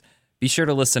coaches is, be sure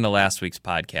to listen to last week's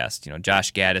podcast.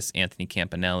 Josh Gaddis, Anthony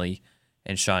Campanelli,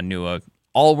 and Sean Nua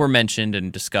all were mentioned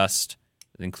and discussed,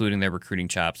 including their recruiting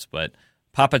chops. But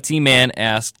Papa T-Man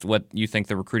asked what you think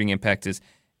the recruiting impact is.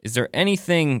 Is there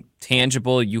anything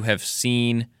tangible you have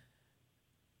seen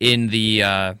in the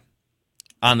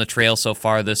on the trail so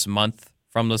far this month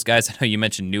from those guys? I know you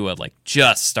mentioned Nua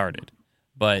just started,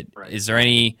 but right. Is there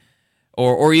any,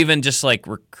 or even just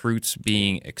recruits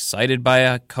being excited by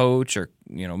a coach, or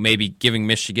maybe giving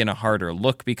Michigan a harder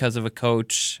look because of a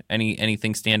coach?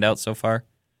 Anything stand out so far?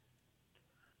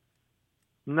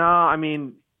 No, I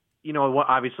mean,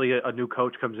 obviously a new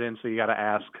coach comes in, so you got to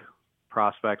ask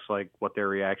prospects like what their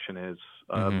reaction is.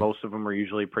 Most of them are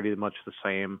usually pretty much the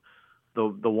same.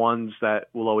 The ones that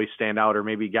will always stand out are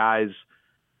maybe guys,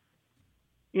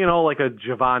 like a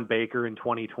Javon Baker in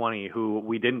 2020, who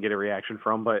we didn't get a reaction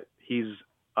from, but he's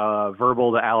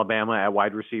verbal to Alabama at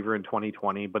wide receiver in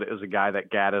 2020, but it was a guy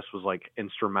that Gaddis was like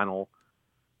instrumental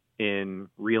in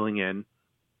reeling in.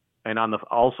 And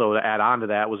also to add on to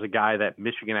that was a guy that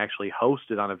Michigan actually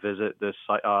hosted on a visit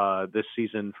this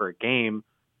season for a game,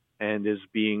 and is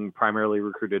being primarily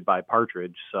recruited by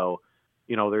Partridge. So,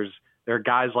 there are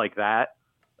guys like that.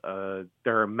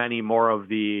 There are many more of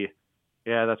the,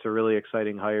 that's a really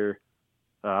exciting hire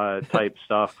type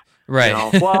stuff.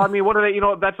 Right. Well, I mean, what are they?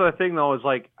 That's the thing though. Is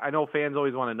like, I know fans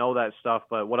always want to know that stuff,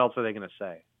 but what else are they going to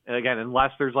say? And again,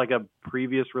 unless there's like a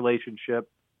previous relationship.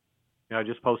 I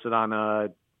just posted on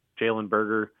Jalen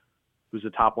Berger, who's a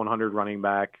top 100 running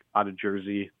back out of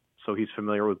Jersey, so he's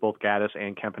familiar with both Gaddis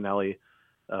and Campanelli.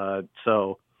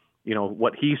 So,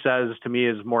 what he says to me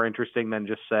is more interesting than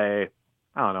just say,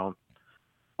 I don't know,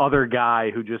 other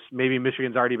guy who just maybe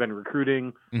Michigan's already been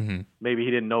recruiting. Mm-hmm. Maybe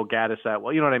he didn't know Gaddis that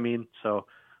well. You know what I mean? So,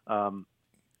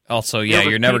 also,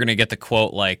 you're never going to get the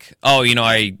quote like, "Oh,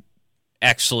 I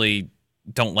actually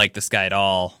don't like this guy at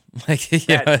all." Like,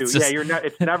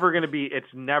 it's never going to be. It's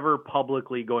never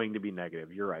publicly going to be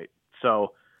negative. You're right.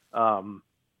 So, So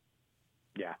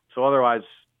otherwise,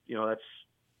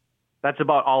 that's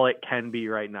about all it can be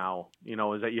right now.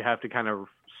 Is that you have to kind of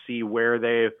see where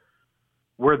they've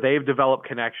developed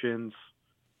connections,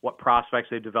 what prospects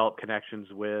they've developed connections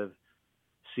with,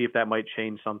 see if that might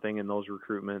change something in those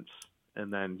recruitments,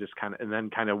 and then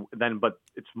but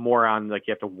it's more on like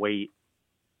you have to wait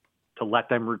to let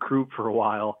them recruit for a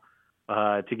while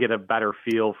to get a better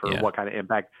feel for what kind of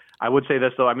impact. I would say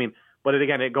this though, I mean, but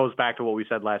it goes back to what we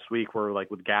said last week, where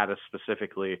like with Gaddis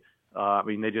specifically,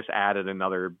 they just added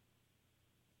another,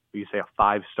 you say a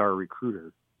 5-star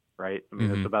recruiter, right? I mean,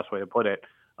 that's the best way to put it.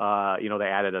 They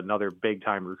added another big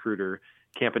time recruiter,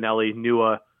 Campanelli,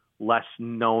 Nua, less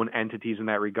known entities in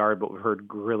that regard, but we've heard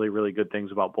really, really good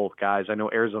things about both guys. I know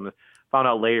found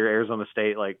out later, Arizona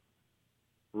State, like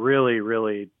really,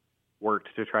 really worked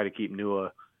to try to keep Nua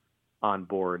on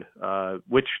board,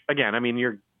 which again, I mean,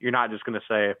 you're not just going to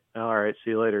say, all right,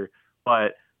 see you later,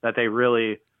 but that they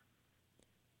really,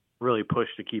 really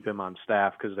pushed to keep him on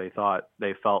staff because they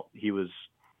felt he was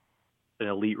an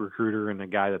elite recruiter and a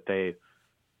guy that they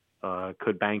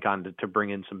could bank on to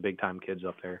bring in some big time kids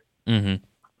up there. Mm-hmm.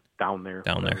 Down there.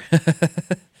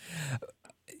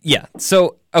 Yeah.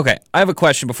 So, okay. I have a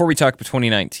question before we talk about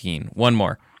 2019. One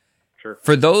more. Sure.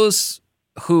 For those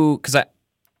who, because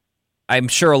I'm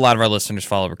sure a lot of our listeners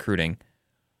follow recruiting,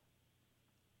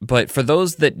 but for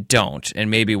those that don't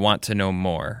and maybe want to know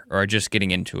more or are just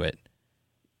getting into it,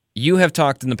 you have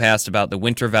talked in the past about the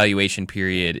winter evaluation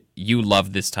period. You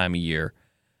love this time of year.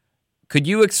 Could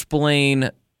you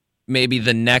explain maybe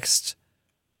the next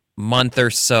month or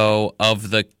so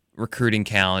of the recruiting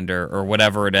calendar or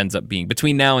whatever it ends up being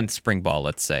between now and spring ball,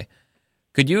 let's say?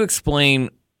 Could you explain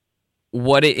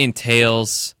what it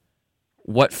entails,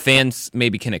 what fans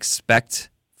maybe can expect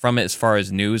from it as far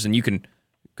as news? And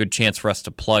good chance for us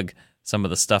to plug some of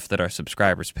the stuff that our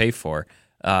subscribers pay for.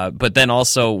 But then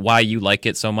also why you like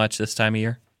it so much this time of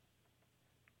year?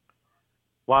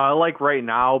 Well, I like right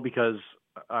now because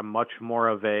I'm much more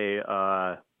of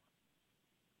a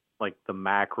like the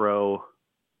macro.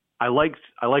 I like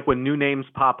when new names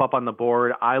pop up on the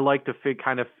board. I like to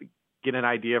kind of get an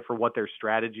idea for what their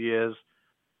strategy is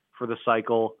for the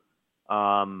cycle.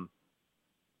 That's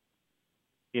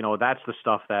the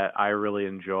stuff that I really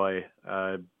enjoy.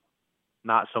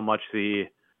 Not so much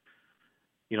they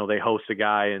host a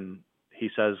guy and he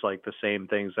says like the same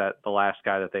things that the last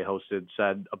guy that they hosted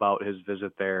said about his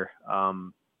visit there.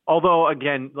 Although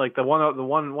again, like one of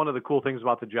the cool things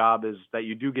about the job is that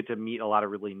you do get to meet a lot of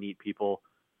really neat people,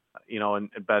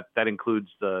 but that includes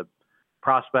the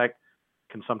prospect,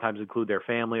 can sometimes include their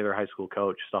family, their high school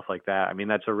coach, stuff like that. I mean,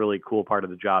 that's a really cool part of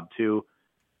the job too.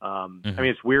 I mean,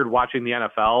 it's weird watching the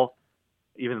NFL,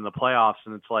 even in the playoffs,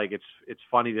 and it's like it's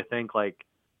funny to think like,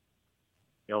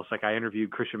 it's like I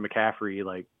interviewed Christian McCaffrey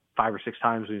like 5 or 6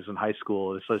 times when he was in high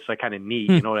school. It's like kind of neat,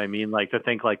 you know what I mean? Like to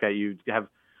think like that you have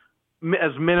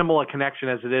as minimal a connection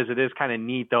as it is kind of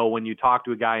neat though when you talk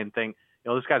to a guy and think,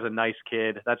 this guy's a nice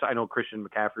kid. I know Christian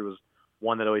McCaffrey was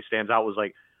one that always stands out, was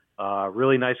like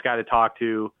really nice guy to talk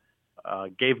to,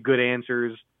 gave good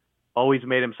answers, always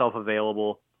made himself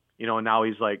available, and now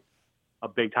he's like a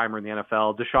big timer in the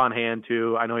NFL. Deshaun Hand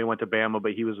too. I know he went to Bama,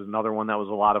 but he was another one that was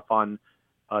a lot of fun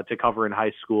to cover in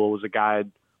high school. Was a guy I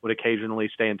would occasionally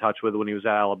stay in touch with when he was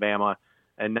at Alabama.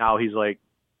 And now he's like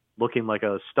looking like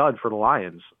a stud for the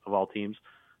Lions of all teams.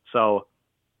 So,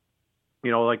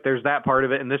 like there's that part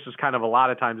of it. And this is kind of a lot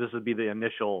of times this would be the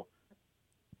initial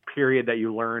period that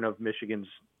you learn of Michigan's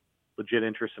legit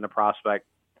interest in a prospect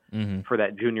for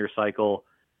that junior cycle.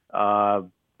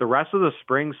 The rest of the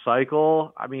spring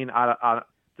cycle, I mean,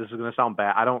 this is going to sound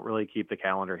bad. I don't really keep the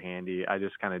calendar handy. I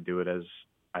just kind of do it as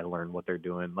I learn what they're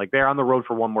doing. Like they're on the road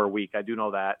for one more week. I do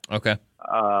know that. Okay.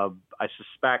 I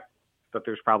suspect that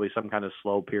there's probably some kind of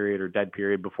slow period or dead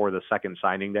period before the second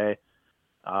signing day.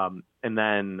 And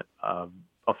then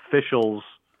officials,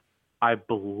 I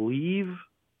believe,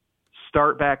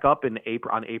 start back up on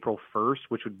April 1st,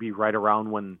 which would be right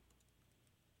around when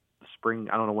the spring.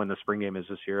 I don't know when the spring game is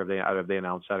this year. Have they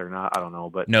announced that or not? I don't know.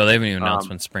 But no, they haven't even announced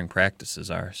when spring practices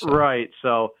are. So. Right.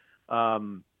 So,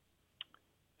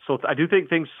 so I do think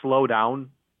things slow down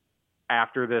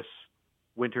after this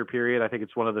winter period. I think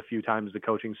it's one of the few times the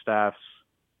coaching staffs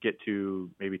get to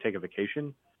maybe take a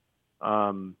vacation.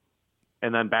 And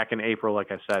then back in April,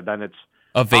 like I said, then it's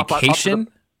a vacation.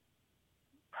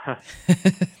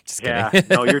 Just yeah,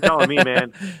 no, you're telling me,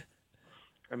 man.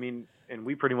 I mean, and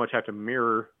we pretty much have to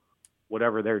mirror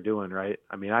whatever they're doing, right?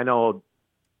 I mean, I know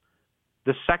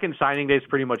the second signing day is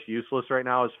pretty much useless right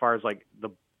now as far as like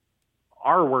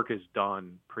our work is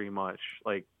done pretty much.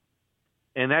 Like,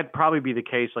 and that'd probably be the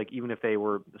case, like even if they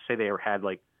had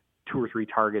like 2 or 3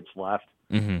 targets left,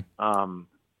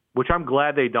 which I'm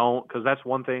glad they don't, because that's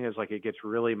one thing is like it gets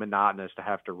really monotonous to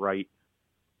have to write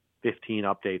 15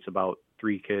 updates about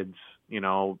 3 kids,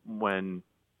 when,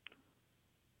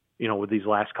 with these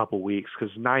last couple weeks,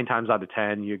 because 9 times out of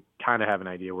 10, you kind of have an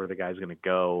idea where the guy's going to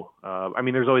go. I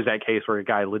mean, there's always that case where a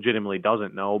guy legitimately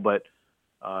doesn't know, but,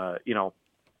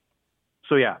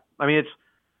 so yeah, I mean,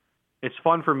 it's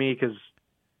fun for me because,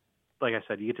 like I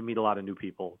said, you get to meet a lot of new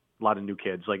people, a lot of new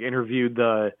kids. Like interviewed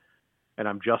and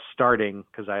I'm just starting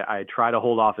because I try to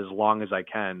hold off as long as I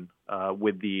can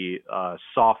with the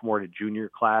sophomore to junior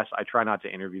class. I try not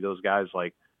to interview those guys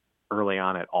like early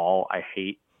on at all. I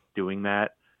hate doing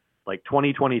that. Like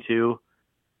 2022,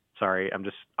 sorry,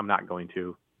 I'm not going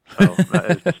to. So,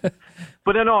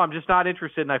 but no, I'm just not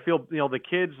interested. And I feel, the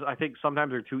kids, I think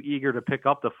sometimes are too eager to pick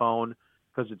up the phone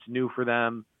because it's new for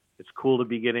them. It's cool to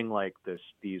be getting like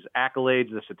these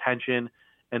accolades, this attention.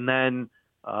 And then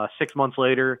 6 months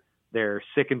later, they're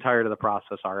sick and tired of the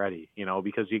process already,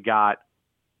 because you got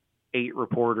 8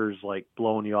 reporters like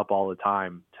blowing you up all the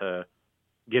time to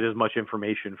get as much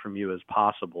information from you as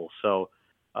possible. So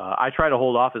I try to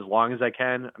hold off as long as I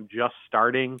can. I'm just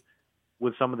starting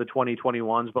with some of the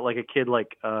 2021s, but like a kid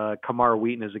like Kamar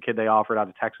Wheaton is a kid they offered out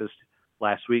of Texas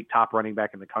last week, top running back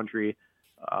in the country.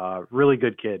 Really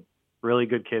good kid.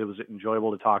 It was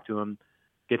enjoyable to talk to him,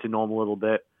 get to know him a little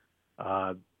bit.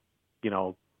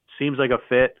 Seems like a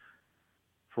fit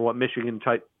for what Michigan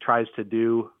tries to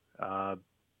do. And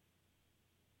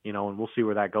we'll see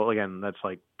where that goes. Again, that's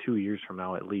like 2 years from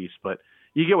now at least, but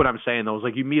you get what I'm saying though. It's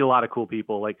like you meet a lot of cool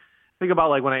people. Like think about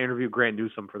like when I interviewed Grant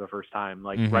Newsome for the first time,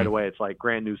 like right away, it's like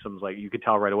Grant Newsome's like, you could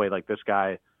tell right away, like this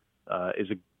guy is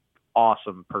an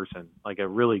awesome person, like a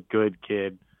really good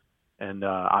kid. And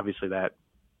obviously that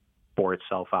bore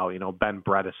itself out, Ben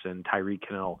Bredesen, Tyreek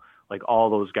Hill, like all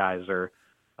those guys are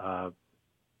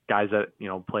guys that,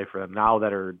 play for them now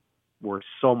that were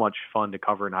so much fun to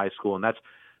cover in high school. And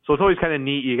so it's always kind of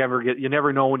neat. You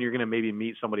never know when you're going to maybe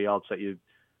meet somebody else that you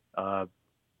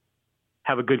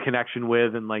have a good connection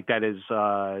with. And like, that is,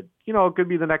 it could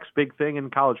be the next big thing in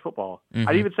college football.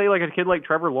 I'd even say like a kid like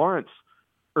Trevor Lawrence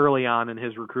early on in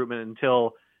his recruitment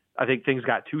until I think things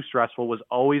got too stressful was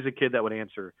always a kid that would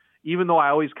answer, even though I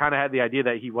always kind of had the idea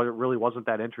that he wasn't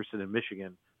that interested in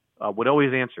Michigan, would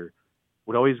always answer,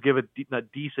 would always give a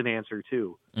decent answer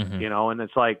too, and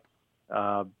it's like,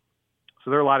 so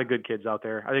there are a lot of good kids out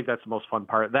there. I think that's the most fun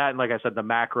part. That, and like I said, the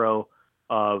macro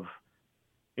of,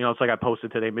 it's like I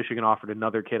posted today, Michigan offered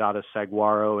another kid out of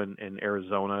Saguaro in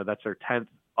Arizona. That's their 10th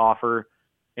offer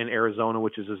in Arizona,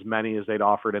 which is as many as they'd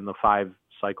offered in the 5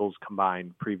 cycles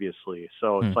combined previously.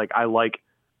 So it's like, I like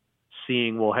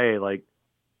seeing, well, hey, like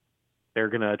they're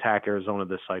going to attack Arizona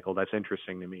this cycle. That's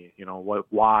interesting to me.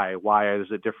 Why is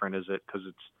it different? Is it because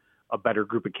it's a better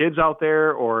group of kids out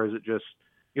there, or is it just,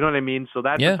 you know what I mean? So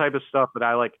that's the type of stuff that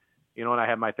I like, and I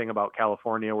have my thing about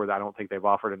California where I don't think they've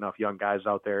offered enough young guys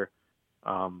out there.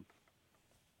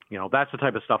 That's the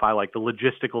type of stuff I like. The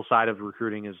logistical side of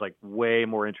recruiting is like way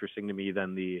more interesting to me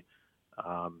than the,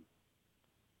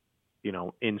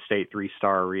 in-state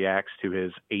 3-star reacts to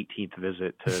his 18th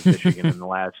visit to Michigan in the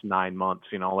last 9 months,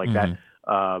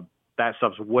 that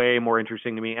stuff's way more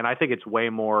interesting to me. And I think it's way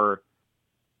more,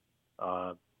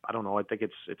 I don't know. I think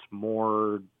it's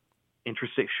more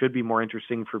interesting. Should be more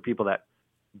interesting for people that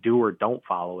do or don't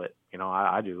follow it.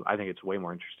 I do. I think it's way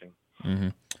more interesting. Mm-hmm.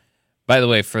 By the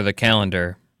way, for the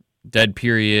calendar, dead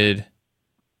period.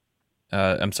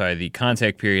 The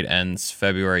contact period ends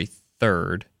February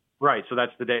 3rd. Right, so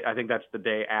that's the day. I think that's the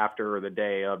day after or the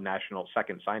day of National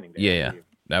Second Signing Day. Yeah,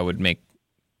 that would make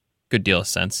good deal of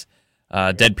sense.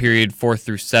 Dead period 4th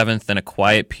through 7th, and a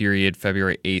quiet period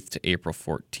February 8th to April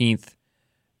 14th,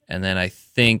 and then I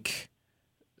think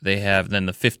they have then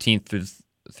the 15th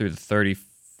through the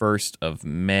 31st of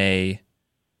May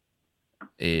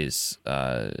is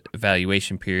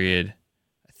evaluation period.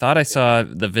 I thought I saw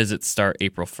the visits start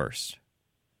April 1st.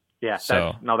 Yeah,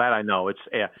 now that I know. It's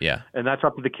yeah. And that's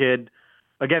up to the kid.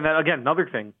 Again, another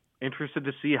thing. Interested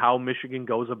to see how Michigan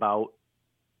goes about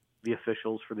the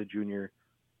officials for the junior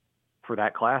for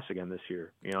that class again this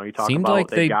year. You talk Seemed about like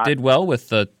they did well with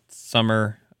the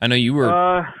summer. I know you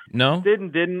were no?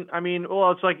 Didn't. I mean,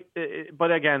 well, it's like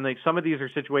but again, like some of these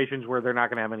are situations where they're not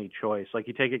going to have any choice. Like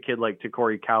you take a kid like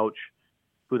Corey Couch,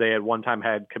 who they had one time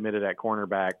had committed at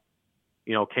cornerback,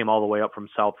 came all the way up from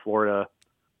South Florida,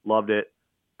 loved it,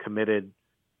 committed,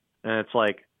 and it's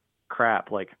like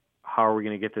crap, like how are we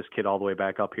going to get this kid all the way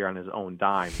back up here on his own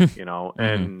dime,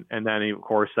 and then of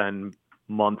course then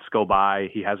months go by,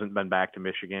 he hasn't been back to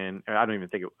Michigan. I don't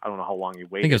know how long he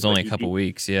waited. I think it was only a couple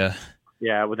weeks. Yeah,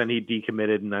 but then he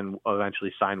decommitted and then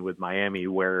eventually signed with Miami,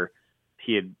 where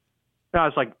he had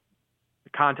it's like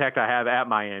the contact I have at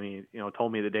Miami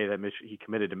told me the day that he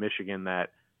committed to Michigan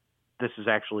that this is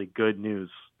actually good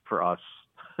news for us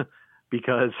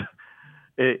because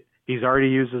he's already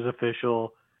used as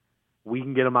official. We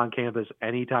can get him on campus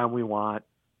anytime we want.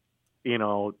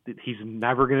 He's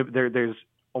never going to there's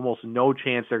almost no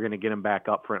chance they're going to get him back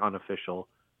up for an unofficial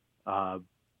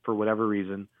for whatever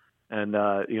reason. And,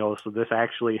 so this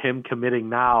actually, him committing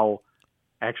now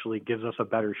actually gives us a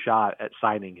better shot at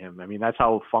signing him. I mean, that's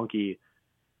how funky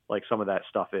like some of that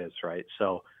stuff is, right?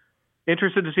 So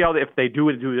interested to see if they do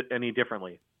it any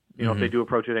differently. If they do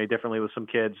approach it any differently with some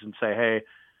kids and say, hey,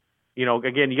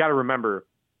 again, you got to remember,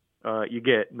 you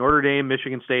get Notre Dame,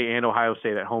 Michigan State, and Ohio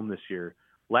State at home this year.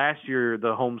 Last year,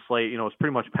 the home slate, was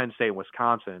pretty much Penn State and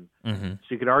Wisconsin. Mm-hmm. So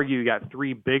you could argue you got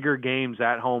 3 bigger games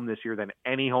at home this year than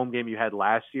any home game you had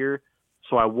last year.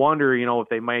 So I wonder, if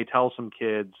they may tell some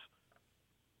kids,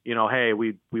 hey,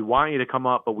 we want you to come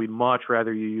up, but we'd much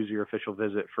rather you use your official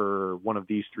visit for one of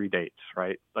these 3 dates,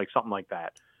 right? Like something like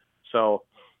that. So,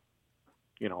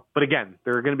 but again,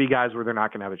 there are going to be guys where they're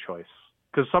not going to have a choice.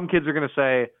 Because some kids are going to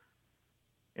say,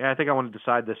 yeah, I think I want to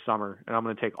decide this summer, and I'm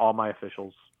going to take all my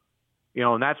officials.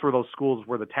 And that's where those schools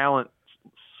where the talent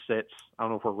sits. I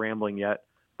don't know if we're rambling yet,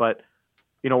 but,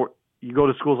 you go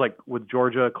to schools like with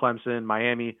Georgia, Clemson,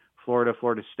 Miami, Florida,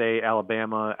 Florida State,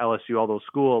 Alabama, LSU, all those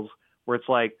schools where it's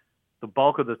like the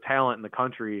bulk of the talent in the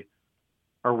country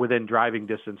are within driving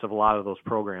distance of a lot of those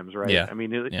programs, right? Yeah. I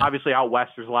mean, obviously out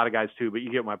west there's a lot of guys too, but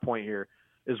you get my point here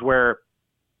is where,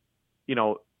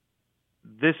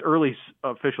 this early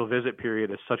official visit period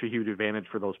is such a huge advantage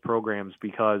for those programs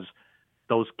because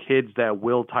those kids that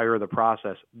will tire the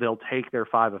process, they'll take their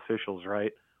 5 officials,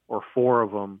 right? Or 4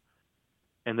 of them,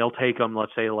 and they'll take them,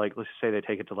 let's say they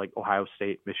take it to like Ohio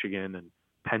State, Michigan, and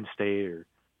Penn State,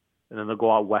 and then they'll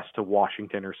go out west to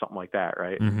Washington or something like that,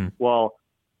 right? Mm-hmm. Well,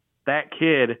 that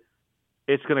kid,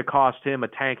 it's going to cost him a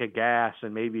tank of gas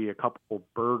and maybe a couple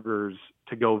burgers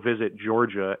to go visit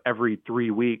Georgia every 3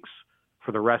 weeks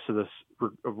for the rest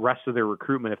of their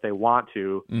recruitment if they want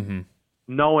to,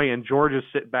 knowing, and Georgia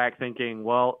sit back thinking,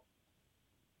 well,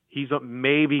 he's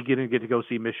maybe going to get to go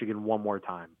see Michigan one more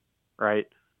time, right?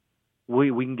 We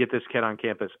can get this kid on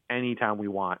campus anytime we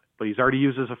want, but he's already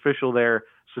used his official there.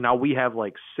 So now we have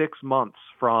like 6 months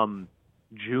from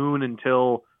June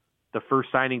until the first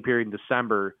signing period in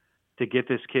December to get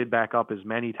this kid back up as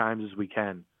many times as we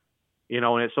can,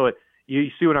 you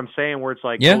see what I'm saying, where it's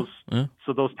like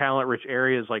those talent-rich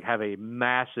areas like have a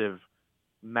massive,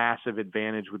 massive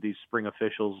advantage with these spring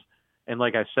officials. And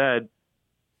like I said,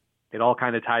 it all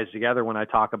kind of ties together when I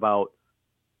talk about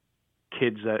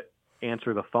kids that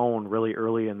answer the phone really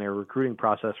early in their recruiting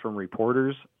process from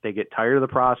reporters. They get tired of the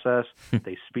process,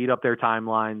 they speed up their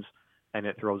timelines, and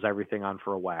it throws everything on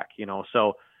for a whack.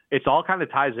 So it's all kind of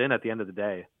ties in at the end of the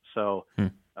day. So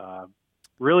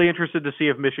really interested to see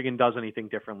if Michigan does anything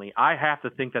differently. I have to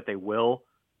think that they will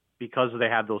because they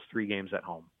have those 3 games at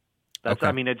home. Okay.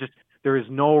 I mean, there is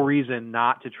no reason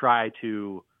not to try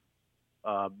to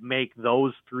make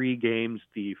those 3 games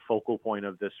the focal point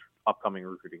of this upcoming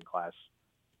recruiting class.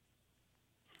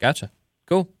 Gotcha.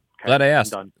 Cool. Okay, Glad I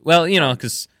asked. done. Well,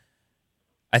 because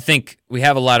I think we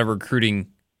have a lot of recruiting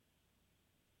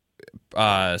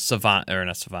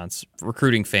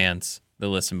recruiting fans that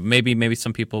listen. Maybe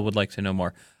some people would like to know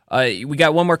more. We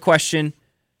got one more question,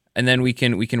 and then we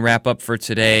can wrap up for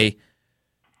today.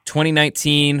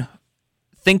 2019.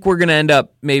 Think we're going to end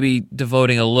up maybe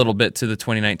devoting a little bit to the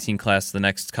 2019 class the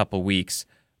next couple weeks.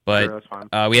 But Sure, that's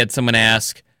fine. We had someone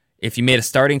ask, if you made a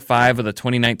starting five of the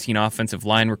 2019 offensive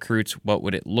line recruits, what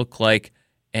would it look like?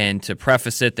 And to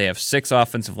preface it, they have 6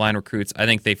 offensive line recruits. I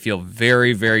think they feel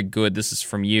very, very good. This is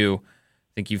from you.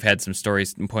 I think you've had some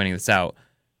stories in pointing this out.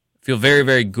 Feel very,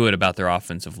 very good about their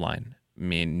offensive line. I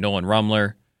mean, Nolan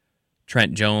Rumler,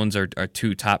 Trent Jones are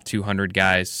 2 top 200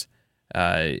 guys.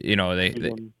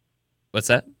 They what's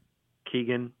that?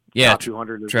 Keegan, yeah, top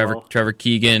 200 as well. Trevor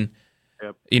Keegan.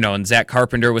 Yep. And Zach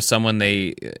Carpenter was someone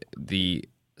the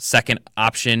second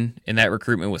option in that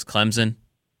recruitment was Clemson.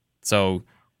 So,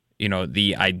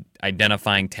 the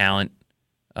identifying talent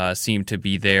seemed to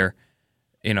be there.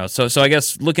 So I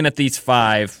guess looking at these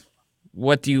 5,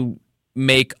 what do you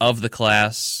make of the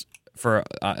class for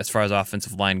as far as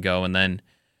offensive line go? And then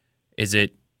is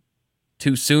it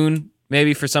too soon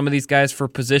maybe for some of these guys for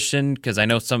position? Because I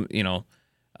know some,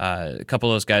 a couple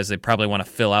of those guys, they probably want to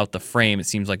fill out the frame. It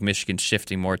seems like Michigan's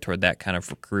shifting more toward that kind of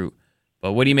recruit.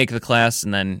 But what do you make of the class,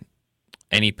 and then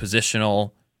any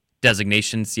positional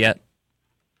designations yet?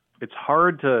 It's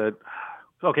hard to.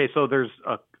 Okay, so there's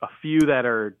a few that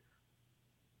are.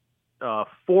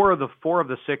 4 of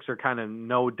the 6 are kind of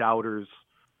no doubters.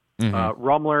 Mm-hmm.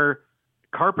 Rumler,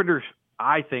 Carpenter,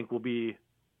 I think will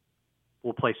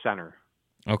play center.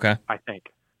 Okay.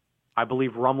 I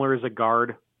believe Rumler is a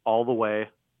guard all the way.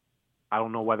 I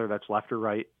don't know whether that's left or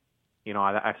right.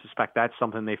 I suspect that's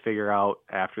something they figure out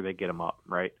after they get him up,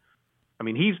 right? I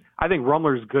mean, I think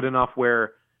Rumler's good enough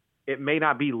where it may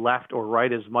not be left or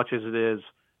right as much as it is,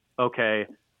 okay,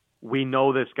 we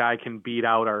know this guy can beat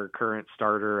out our current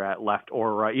starter at left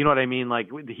or right. You know what I mean? Like,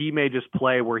 he may just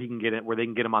play where he can get it, where they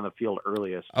can get him on the field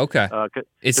earliest. Okay.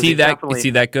 Is he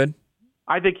that good?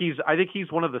 I think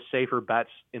he's one of the safer bets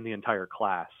in the entire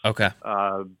class. Okay.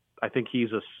 I think he's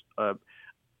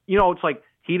it's like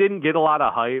he didn't get a lot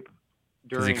of hype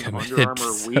during Under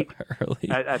Armour week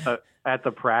at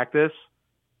the practice,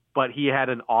 but he had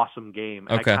an awesome game.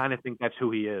 And okay. I kind of think that's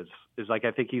who he is. I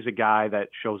think he's a guy that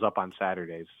shows up on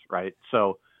Saturdays, right?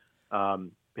 So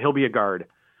he'll be a guard.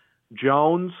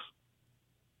 Jones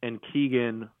and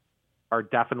Keegan are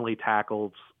definitely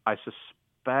tackles. I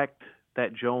suspect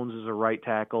that Jones is a right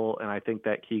tackle, and I think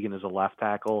that Keegan is a left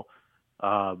tackle.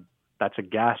 That's a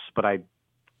guess, but I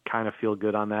kind of feel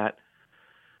good on that.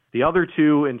 The other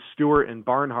 2, in Stewart and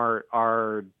Barnhart,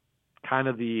 are kind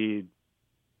of the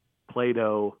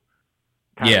Play-Doh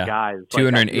kind of guys.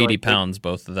 280 pounds,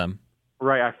 both of them.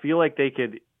 Right. I feel like they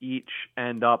could each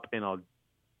end up in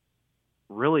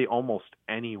really almost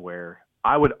anywhere.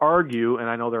 I would argue, and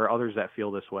I know there are others that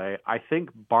feel this way, I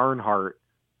think Barnhart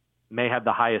may have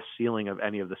the highest ceiling of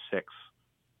any of the 6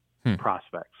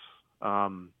 prospects.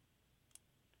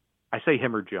 I say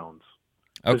him or Jones.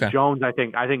 Okay. Jones, I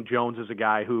think Jones is a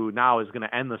guy who now is going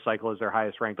to end the cycle as their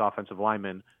highest ranked offensive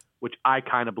lineman, which I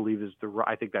kind of believe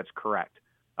I think that's correct.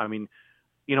 I mean,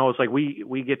 it's like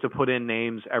we get to put in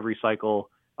names every cycle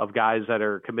of guys that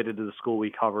are committed to the school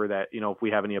we cover that, if we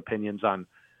have any opinions on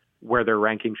where their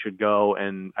ranking should go.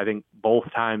 And I think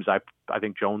both times I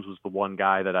think Jones was the one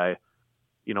guy that I,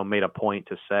 made a point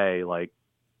to say, like,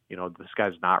 this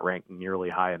guy's not ranked nearly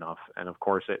high enough. And of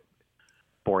course it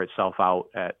bore itself out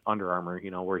at Under Armour,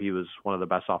 where he was one of the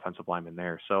best offensive linemen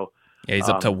there. So yeah, he's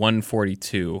up to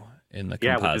 142 in the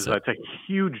composite. Yeah, that's a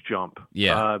huge jump.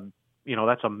 Yeah.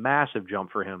 That's a massive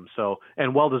jump for him. So,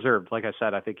 and well-deserved. Like I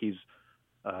said, I think he's,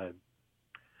 I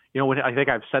think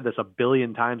I've said this a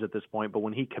billion times at this point, but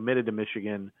when he committed to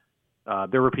Michigan,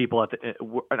 there were people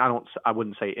I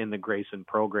wouldn't say in the Grayson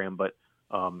program, but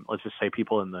let's just say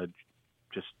people in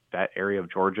just that area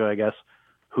of Georgia, I guess,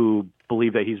 who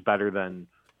believe that he's better than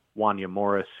Wanya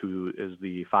Morris, who is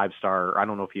the 5-star. I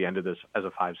don't know if he ended this as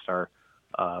a 5-star,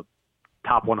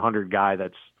 top 100 guy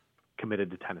that's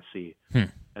committed to Tennessee.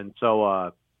 And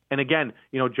so, and again,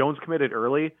 Jones committed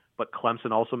early, but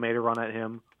Clemson also made a run at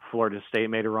him. Florida State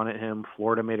made a run at him.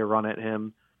 Florida made a run at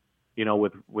him.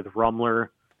 With Rumler,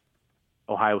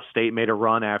 Ohio State made a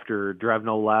run after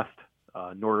Drevno left.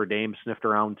 Notre Dame sniffed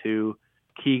around too.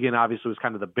 Keegan obviously was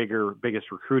kind of the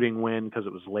biggest recruiting win because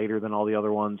it was later than all the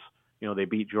other ones. They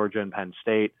beat Georgia and Penn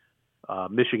State.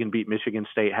 Michigan beat Michigan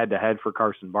State head-to-head for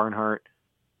Carson Barnhart.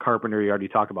 Carpenter, you already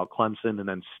talked about Clemson. And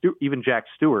then even Jack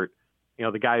Stewart,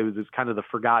 the guy who is kind of the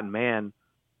forgotten man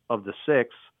of the 6,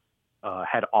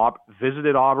 had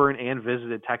visited Auburn and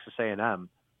visited Texas A&M,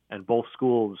 and both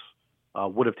schools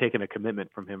would have taken a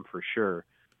commitment from him for sure.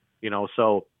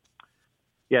 So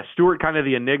yeah, Stewart kind of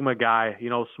the enigma guy,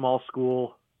 small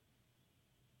school.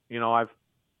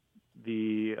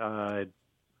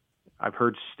 I've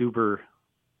heard Stuber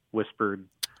whispered.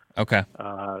 Okay.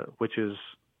 Which is,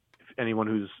 if anyone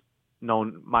who's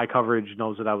known my coverage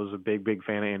knows that I was a big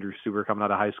fan of Andrew Stuber coming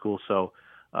out of high school. So,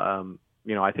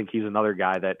 I think he's another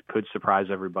guy that could surprise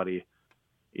everybody,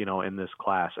 in this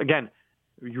class. Again,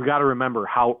 you got to remember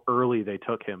how early they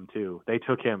took him too. They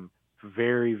took him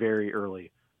very, very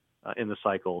early in the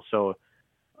cycle. So,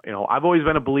 I've always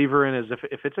been a believer in is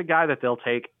if it's a guy that they'll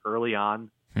take early on,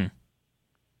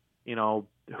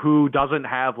 who doesn't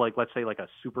have let's say a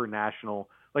super national,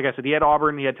 like I said, he had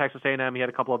Auburn, he had Texas A&M, he had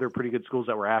a couple other pretty good schools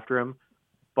that were after him,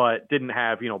 but didn't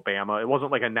have, Bama. It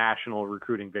wasn't like a national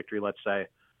recruiting victory, let's say.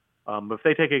 But if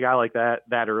they take a guy like that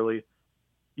early,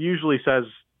 usually says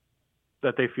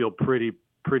that they feel pretty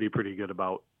good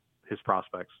about his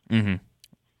prospects. Mm-hmm.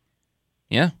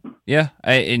 Yeah.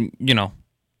 I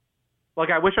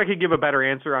wish I could give a better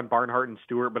answer on Barnhart and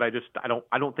Stewart, but I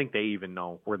don't think they even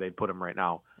know where they'd put him right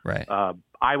now. Right.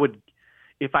 I would,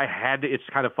 if I had to, it's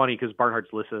kind of funny because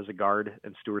Barnhart's listed as a guard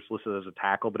and Stewart's listed as a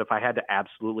tackle, but if I had to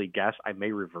absolutely guess, I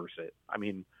may reverse it. I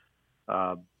mean,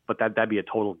 but that'd be a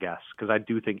total guess because I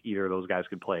do think either of those guys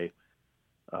could play.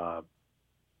 I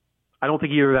don't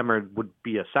think either of them would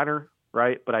be a center,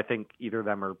 right? But I think either of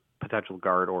them are potential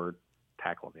guard or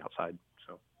tackle on the outside.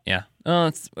 So yeah,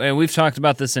 we've talked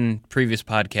about this in previous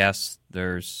podcasts.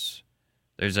 There's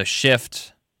a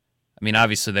shift. I mean,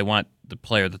 obviously they want the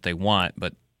player that they want,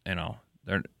 but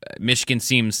Michigan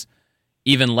seems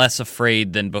even less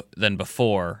afraid than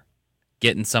before,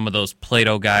 getting some of those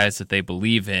Plato guys that they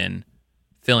believe in,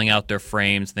 filling out their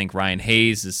frames. I think Ryan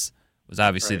Hayes was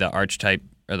obviously the archetype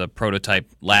or the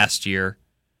prototype last year.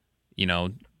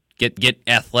 Get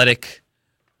athletic,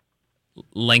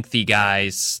 lengthy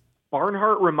guys.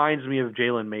 Barnhart reminds me of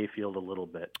Jalen Mayfield a little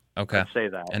bit. Okay, I'd say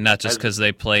that, and not just because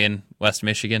they play in West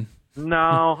Michigan.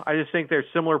 No, I just think they're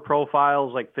similar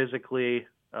profiles, physically.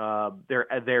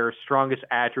 Their strongest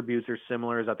attributes are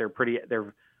similar. Is that they're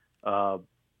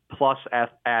plus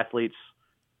athletes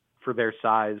for their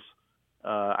size.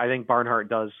 I think Barnhart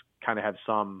does kind of have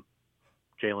some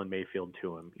Jalen Mayfield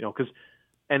to him,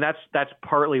 and that's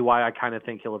partly why I kind of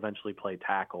think he'll eventually play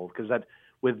tackle because that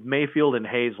with Mayfield and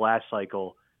Hayes last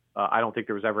cycle, I don't think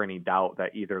there was ever any doubt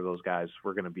that either of those guys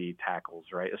were going to be tackles,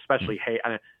 right? Especially Hayes.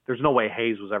 There's no way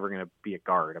Hayes was ever going to be a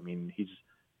guard. I mean, he's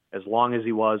as long as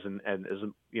he was, and as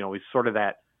he's sort of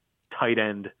that tight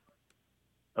end,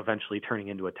 eventually turning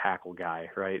into a tackle guy,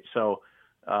 right? So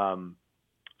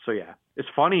yeah, it's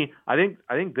funny. I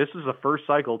think this is the first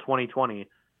cycle, 2020,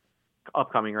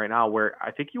 upcoming right now, where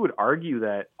I think you would argue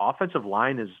that offensive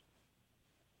line is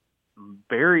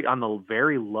on the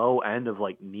very low end of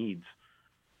needs.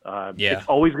 It's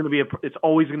always going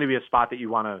to be a spot that you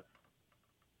want to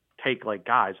take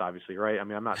guys, obviously, right? I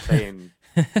mean, I'm not saying,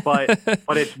 but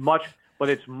it's much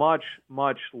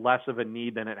less of a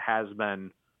need than it has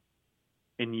been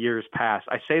in years past.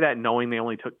 I say that knowing they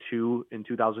only took 2 in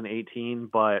 2018,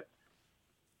 but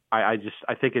I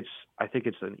think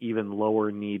it's an even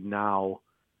lower need now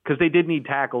because they did need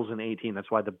tackles in 18. That's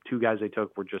why the 2 guys they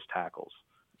took were just tackles.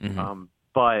 Mm-hmm.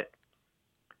 But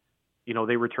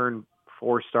they returned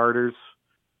 4 starters.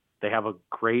 They have a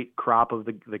great crop of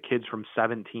the kids from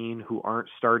 17 who aren't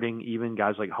starting, even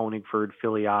guys like Honigford,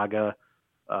 Filiaga,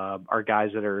 are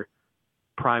guys that are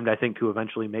primed, I think, to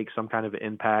eventually make some kind of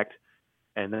impact.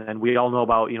 And then we all know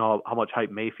about, how much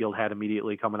hype Mayfield had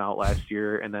immediately coming out last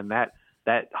year. And then that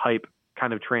hype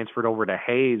kind of transferred over to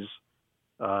Hayes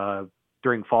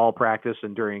during fall practice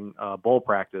and during bowl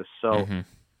practice. So,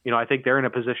 I think they're in a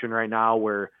position right now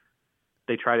where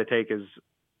they try to take as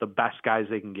the best guys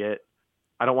they can get.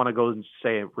 I don't want to go and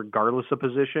say regardless of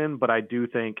position, but I do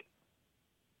think,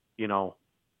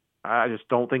 I just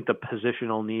don't think the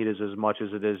positional need is as much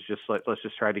as it is just let's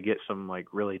just try to get some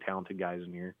really talented guys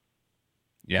in here.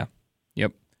 Yeah.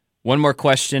 Yep. One more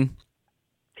question.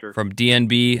 Sure. From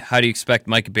DNB. How do you expect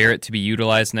Mike Barrett to be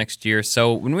utilized next year?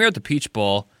 So when we were at the Peach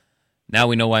Bowl, now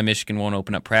we know why Michigan won't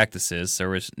open up practices. There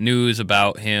was news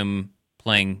about him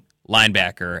playing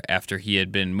linebacker after he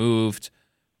had been moved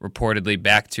reportedly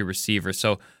back to receiver.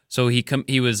 So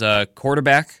he was a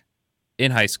quarterback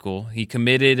in high school. He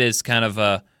committed as kind of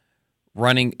a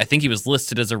running. I think he was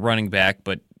listed as a running back,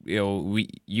 but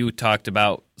you talked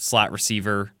about slot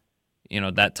receiver,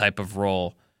 that type of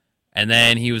role. And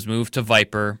then he was moved to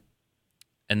Viper,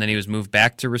 and then he was moved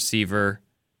back to receiver,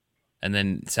 and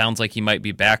then it sounds like he might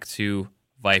be back to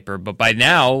Viper. But by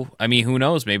now, I mean, who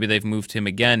knows? Maybe they've moved him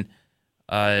again.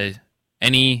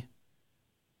 Any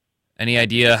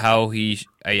idea how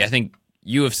I think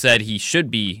you have said he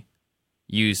should be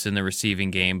used in the receiving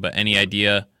game, but any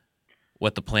idea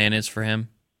what the plan is for him?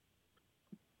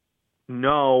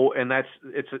 No, and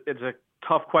it's a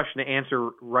tough question to answer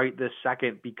right this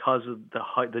second because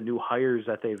of the new hires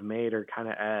that they've made are kind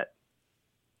of at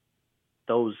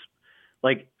those,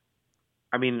 like,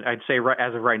 I mean, I'd say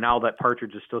as of right now that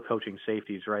Partridge is still coaching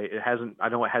safeties, right? I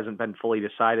know it hasn't been fully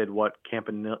decided what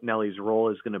Campanelli's role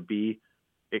is going to be.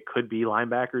 It could be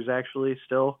linebackers actually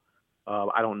still.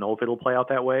 I don't know if it'll play out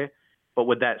that way. But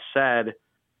with that said,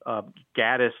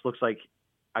 Gaddis looks like,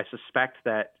 I suspect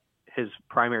that his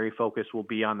primary focus will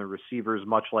be on the receivers,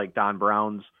 much like Don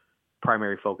Brown's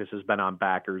primary focus has been on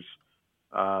backers.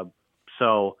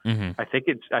 So I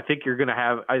think you're going to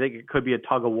have, I think it could be a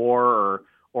tug of war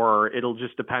or it'll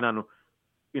just depend on,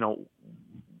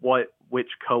 which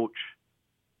coach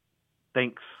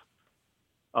thinks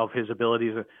of his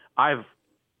abilities. I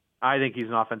think he's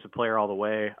an offensive player all the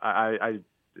way.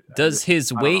 Does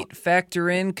his weight factor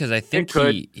in? Because I think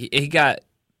he got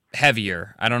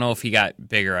heavier. I don't know if he got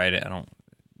bigger. I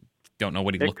don't know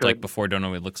what he looked like before. Don't know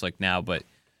what he looks like now. But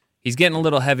he's getting a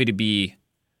little heavy to be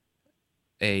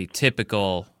a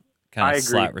typical kind of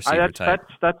slot receiver type.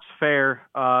 That's fair.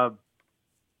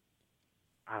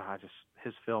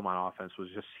 His film on offense was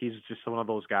he's just one of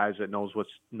those guys that knows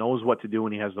what to do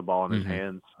when he has the ball in his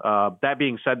hands. That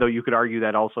being said, though, you could argue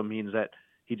that also means that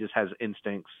he just has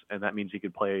instincts, and that means he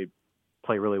could play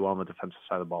really well on the defensive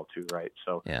side of the ball too, right?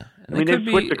 So yeah, I mean they've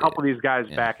switched a couple of these guys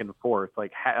back and forth.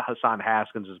 Like Hassan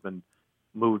Haskins has been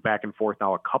moved back and forth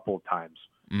now a couple of times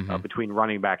between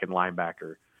running back and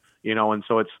linebacker, and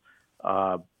so it's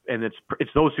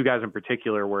those two guys in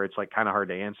particular where it's like kind of hard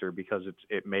to answer because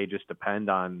it may just depend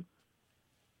on,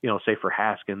 say for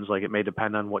Haskins, like it may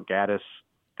depend on what Gaddis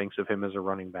thinks of him as a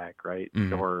running back, right?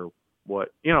 Or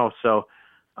what, so.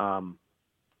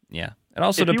 Yeah, it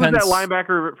also depends. If he was that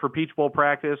linebacker for Peach Bowl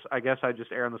practice, I guess I'd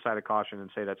just err on the side of caution and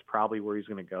say that's probably where he's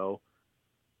going to go.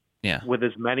 Yeah. With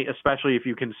as many, especially if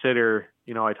you consider,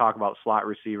 I talk about slot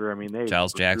receiver. I mean,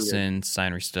 Giles Jackson,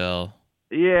 Sinery Still.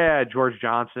 Yeah, George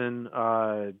Johnson,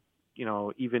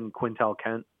 even Quintel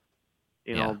Kent.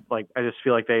 Like I just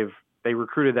feel like they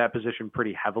recruited that position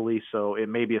pretty heavily, so it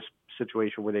may be a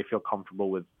situation where they feel comfortable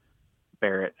with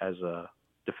Barrett as a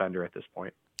defender at this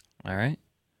point. All right.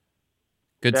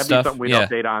 Good That'd stuff. Be something we'd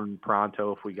update on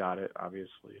pronto if we got it,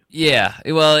 obviously. Yeah.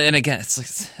 Well, and again,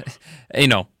 it's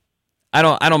I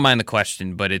don't mind the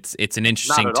question, but it's an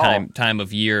interesting time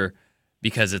of year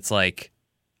because it's like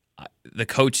the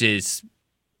coaches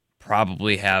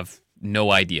probably have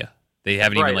no idea. They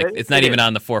haven't even it's not even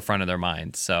on the forefront of their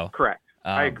minds. So correct.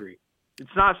 I agree.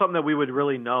 It's not something that we would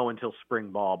really know until spring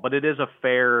ball, but it is a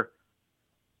fair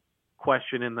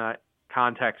question in that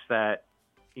context that,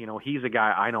 he's a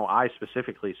guy I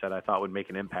specifically said I thought would make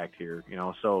an impact here,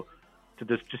 so to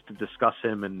discuss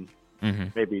him and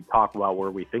maybe talk about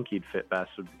where we think he'd fit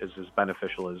best is as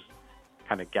beneficial as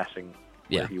kind of guessing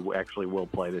where he actually will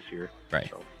play this year. Right.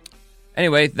 So.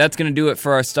 Anyway, that's going to do it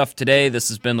for our stuff today. This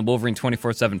has been the Wolverine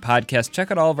 24/7 podcast.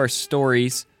 Check out all of our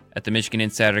stories at the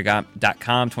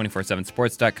MichiganInsider.com,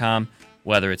 247sports.com,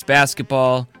 whether it's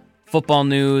basketball, football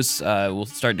news. We'll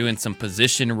start doing some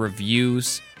position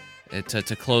reviews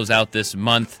to close out this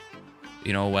month,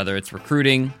 whether it's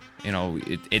recruiting,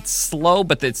 it's slow,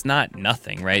 but it's not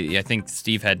nothing, right? I think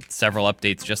Steve had several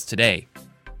updates just today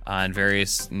on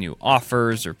various new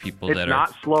offers or people that are... It's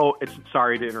not slow.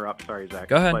 Sorry to interrupt. Sorry, Zach.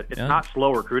 Go ahead. But it's not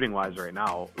slow recruiting-wise right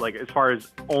now. Like, as far as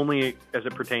only as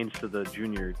it pertains to the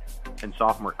junior and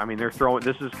sophomore. I mean, they're throwing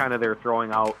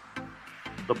out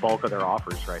the bulk of their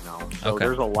offers right now. So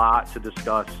there's a lot to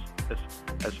discuss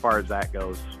as far as that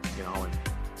goes, and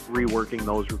reworking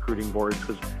those recruiting boards,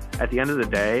 because at the end of the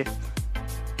day,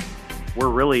 we're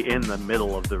really in the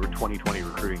middle of the 2020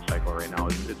 recruiting cycle right now.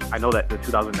 I know that the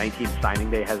 2019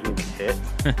 signing day hasn't even hit,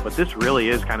 but this really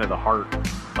is kind of the heart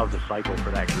of the cycle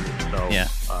for that group. So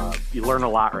you learn a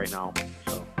lot right now.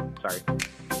 So sorry.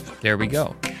 There we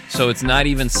go. So it's not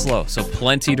even slow. So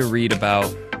plenty to read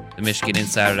about. The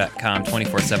MichiganInsider.com,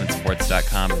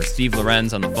 247sports.com. For Steve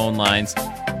Lorenz on the phone lines,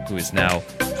 who is now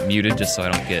muted just so I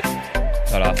don't get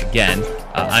cut off again.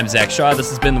 I'm Zach Shaw. This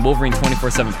has been the Wolverine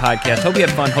 24/7 podcast. Hope you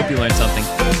had fun. Hope you learned something.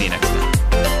 See you next time.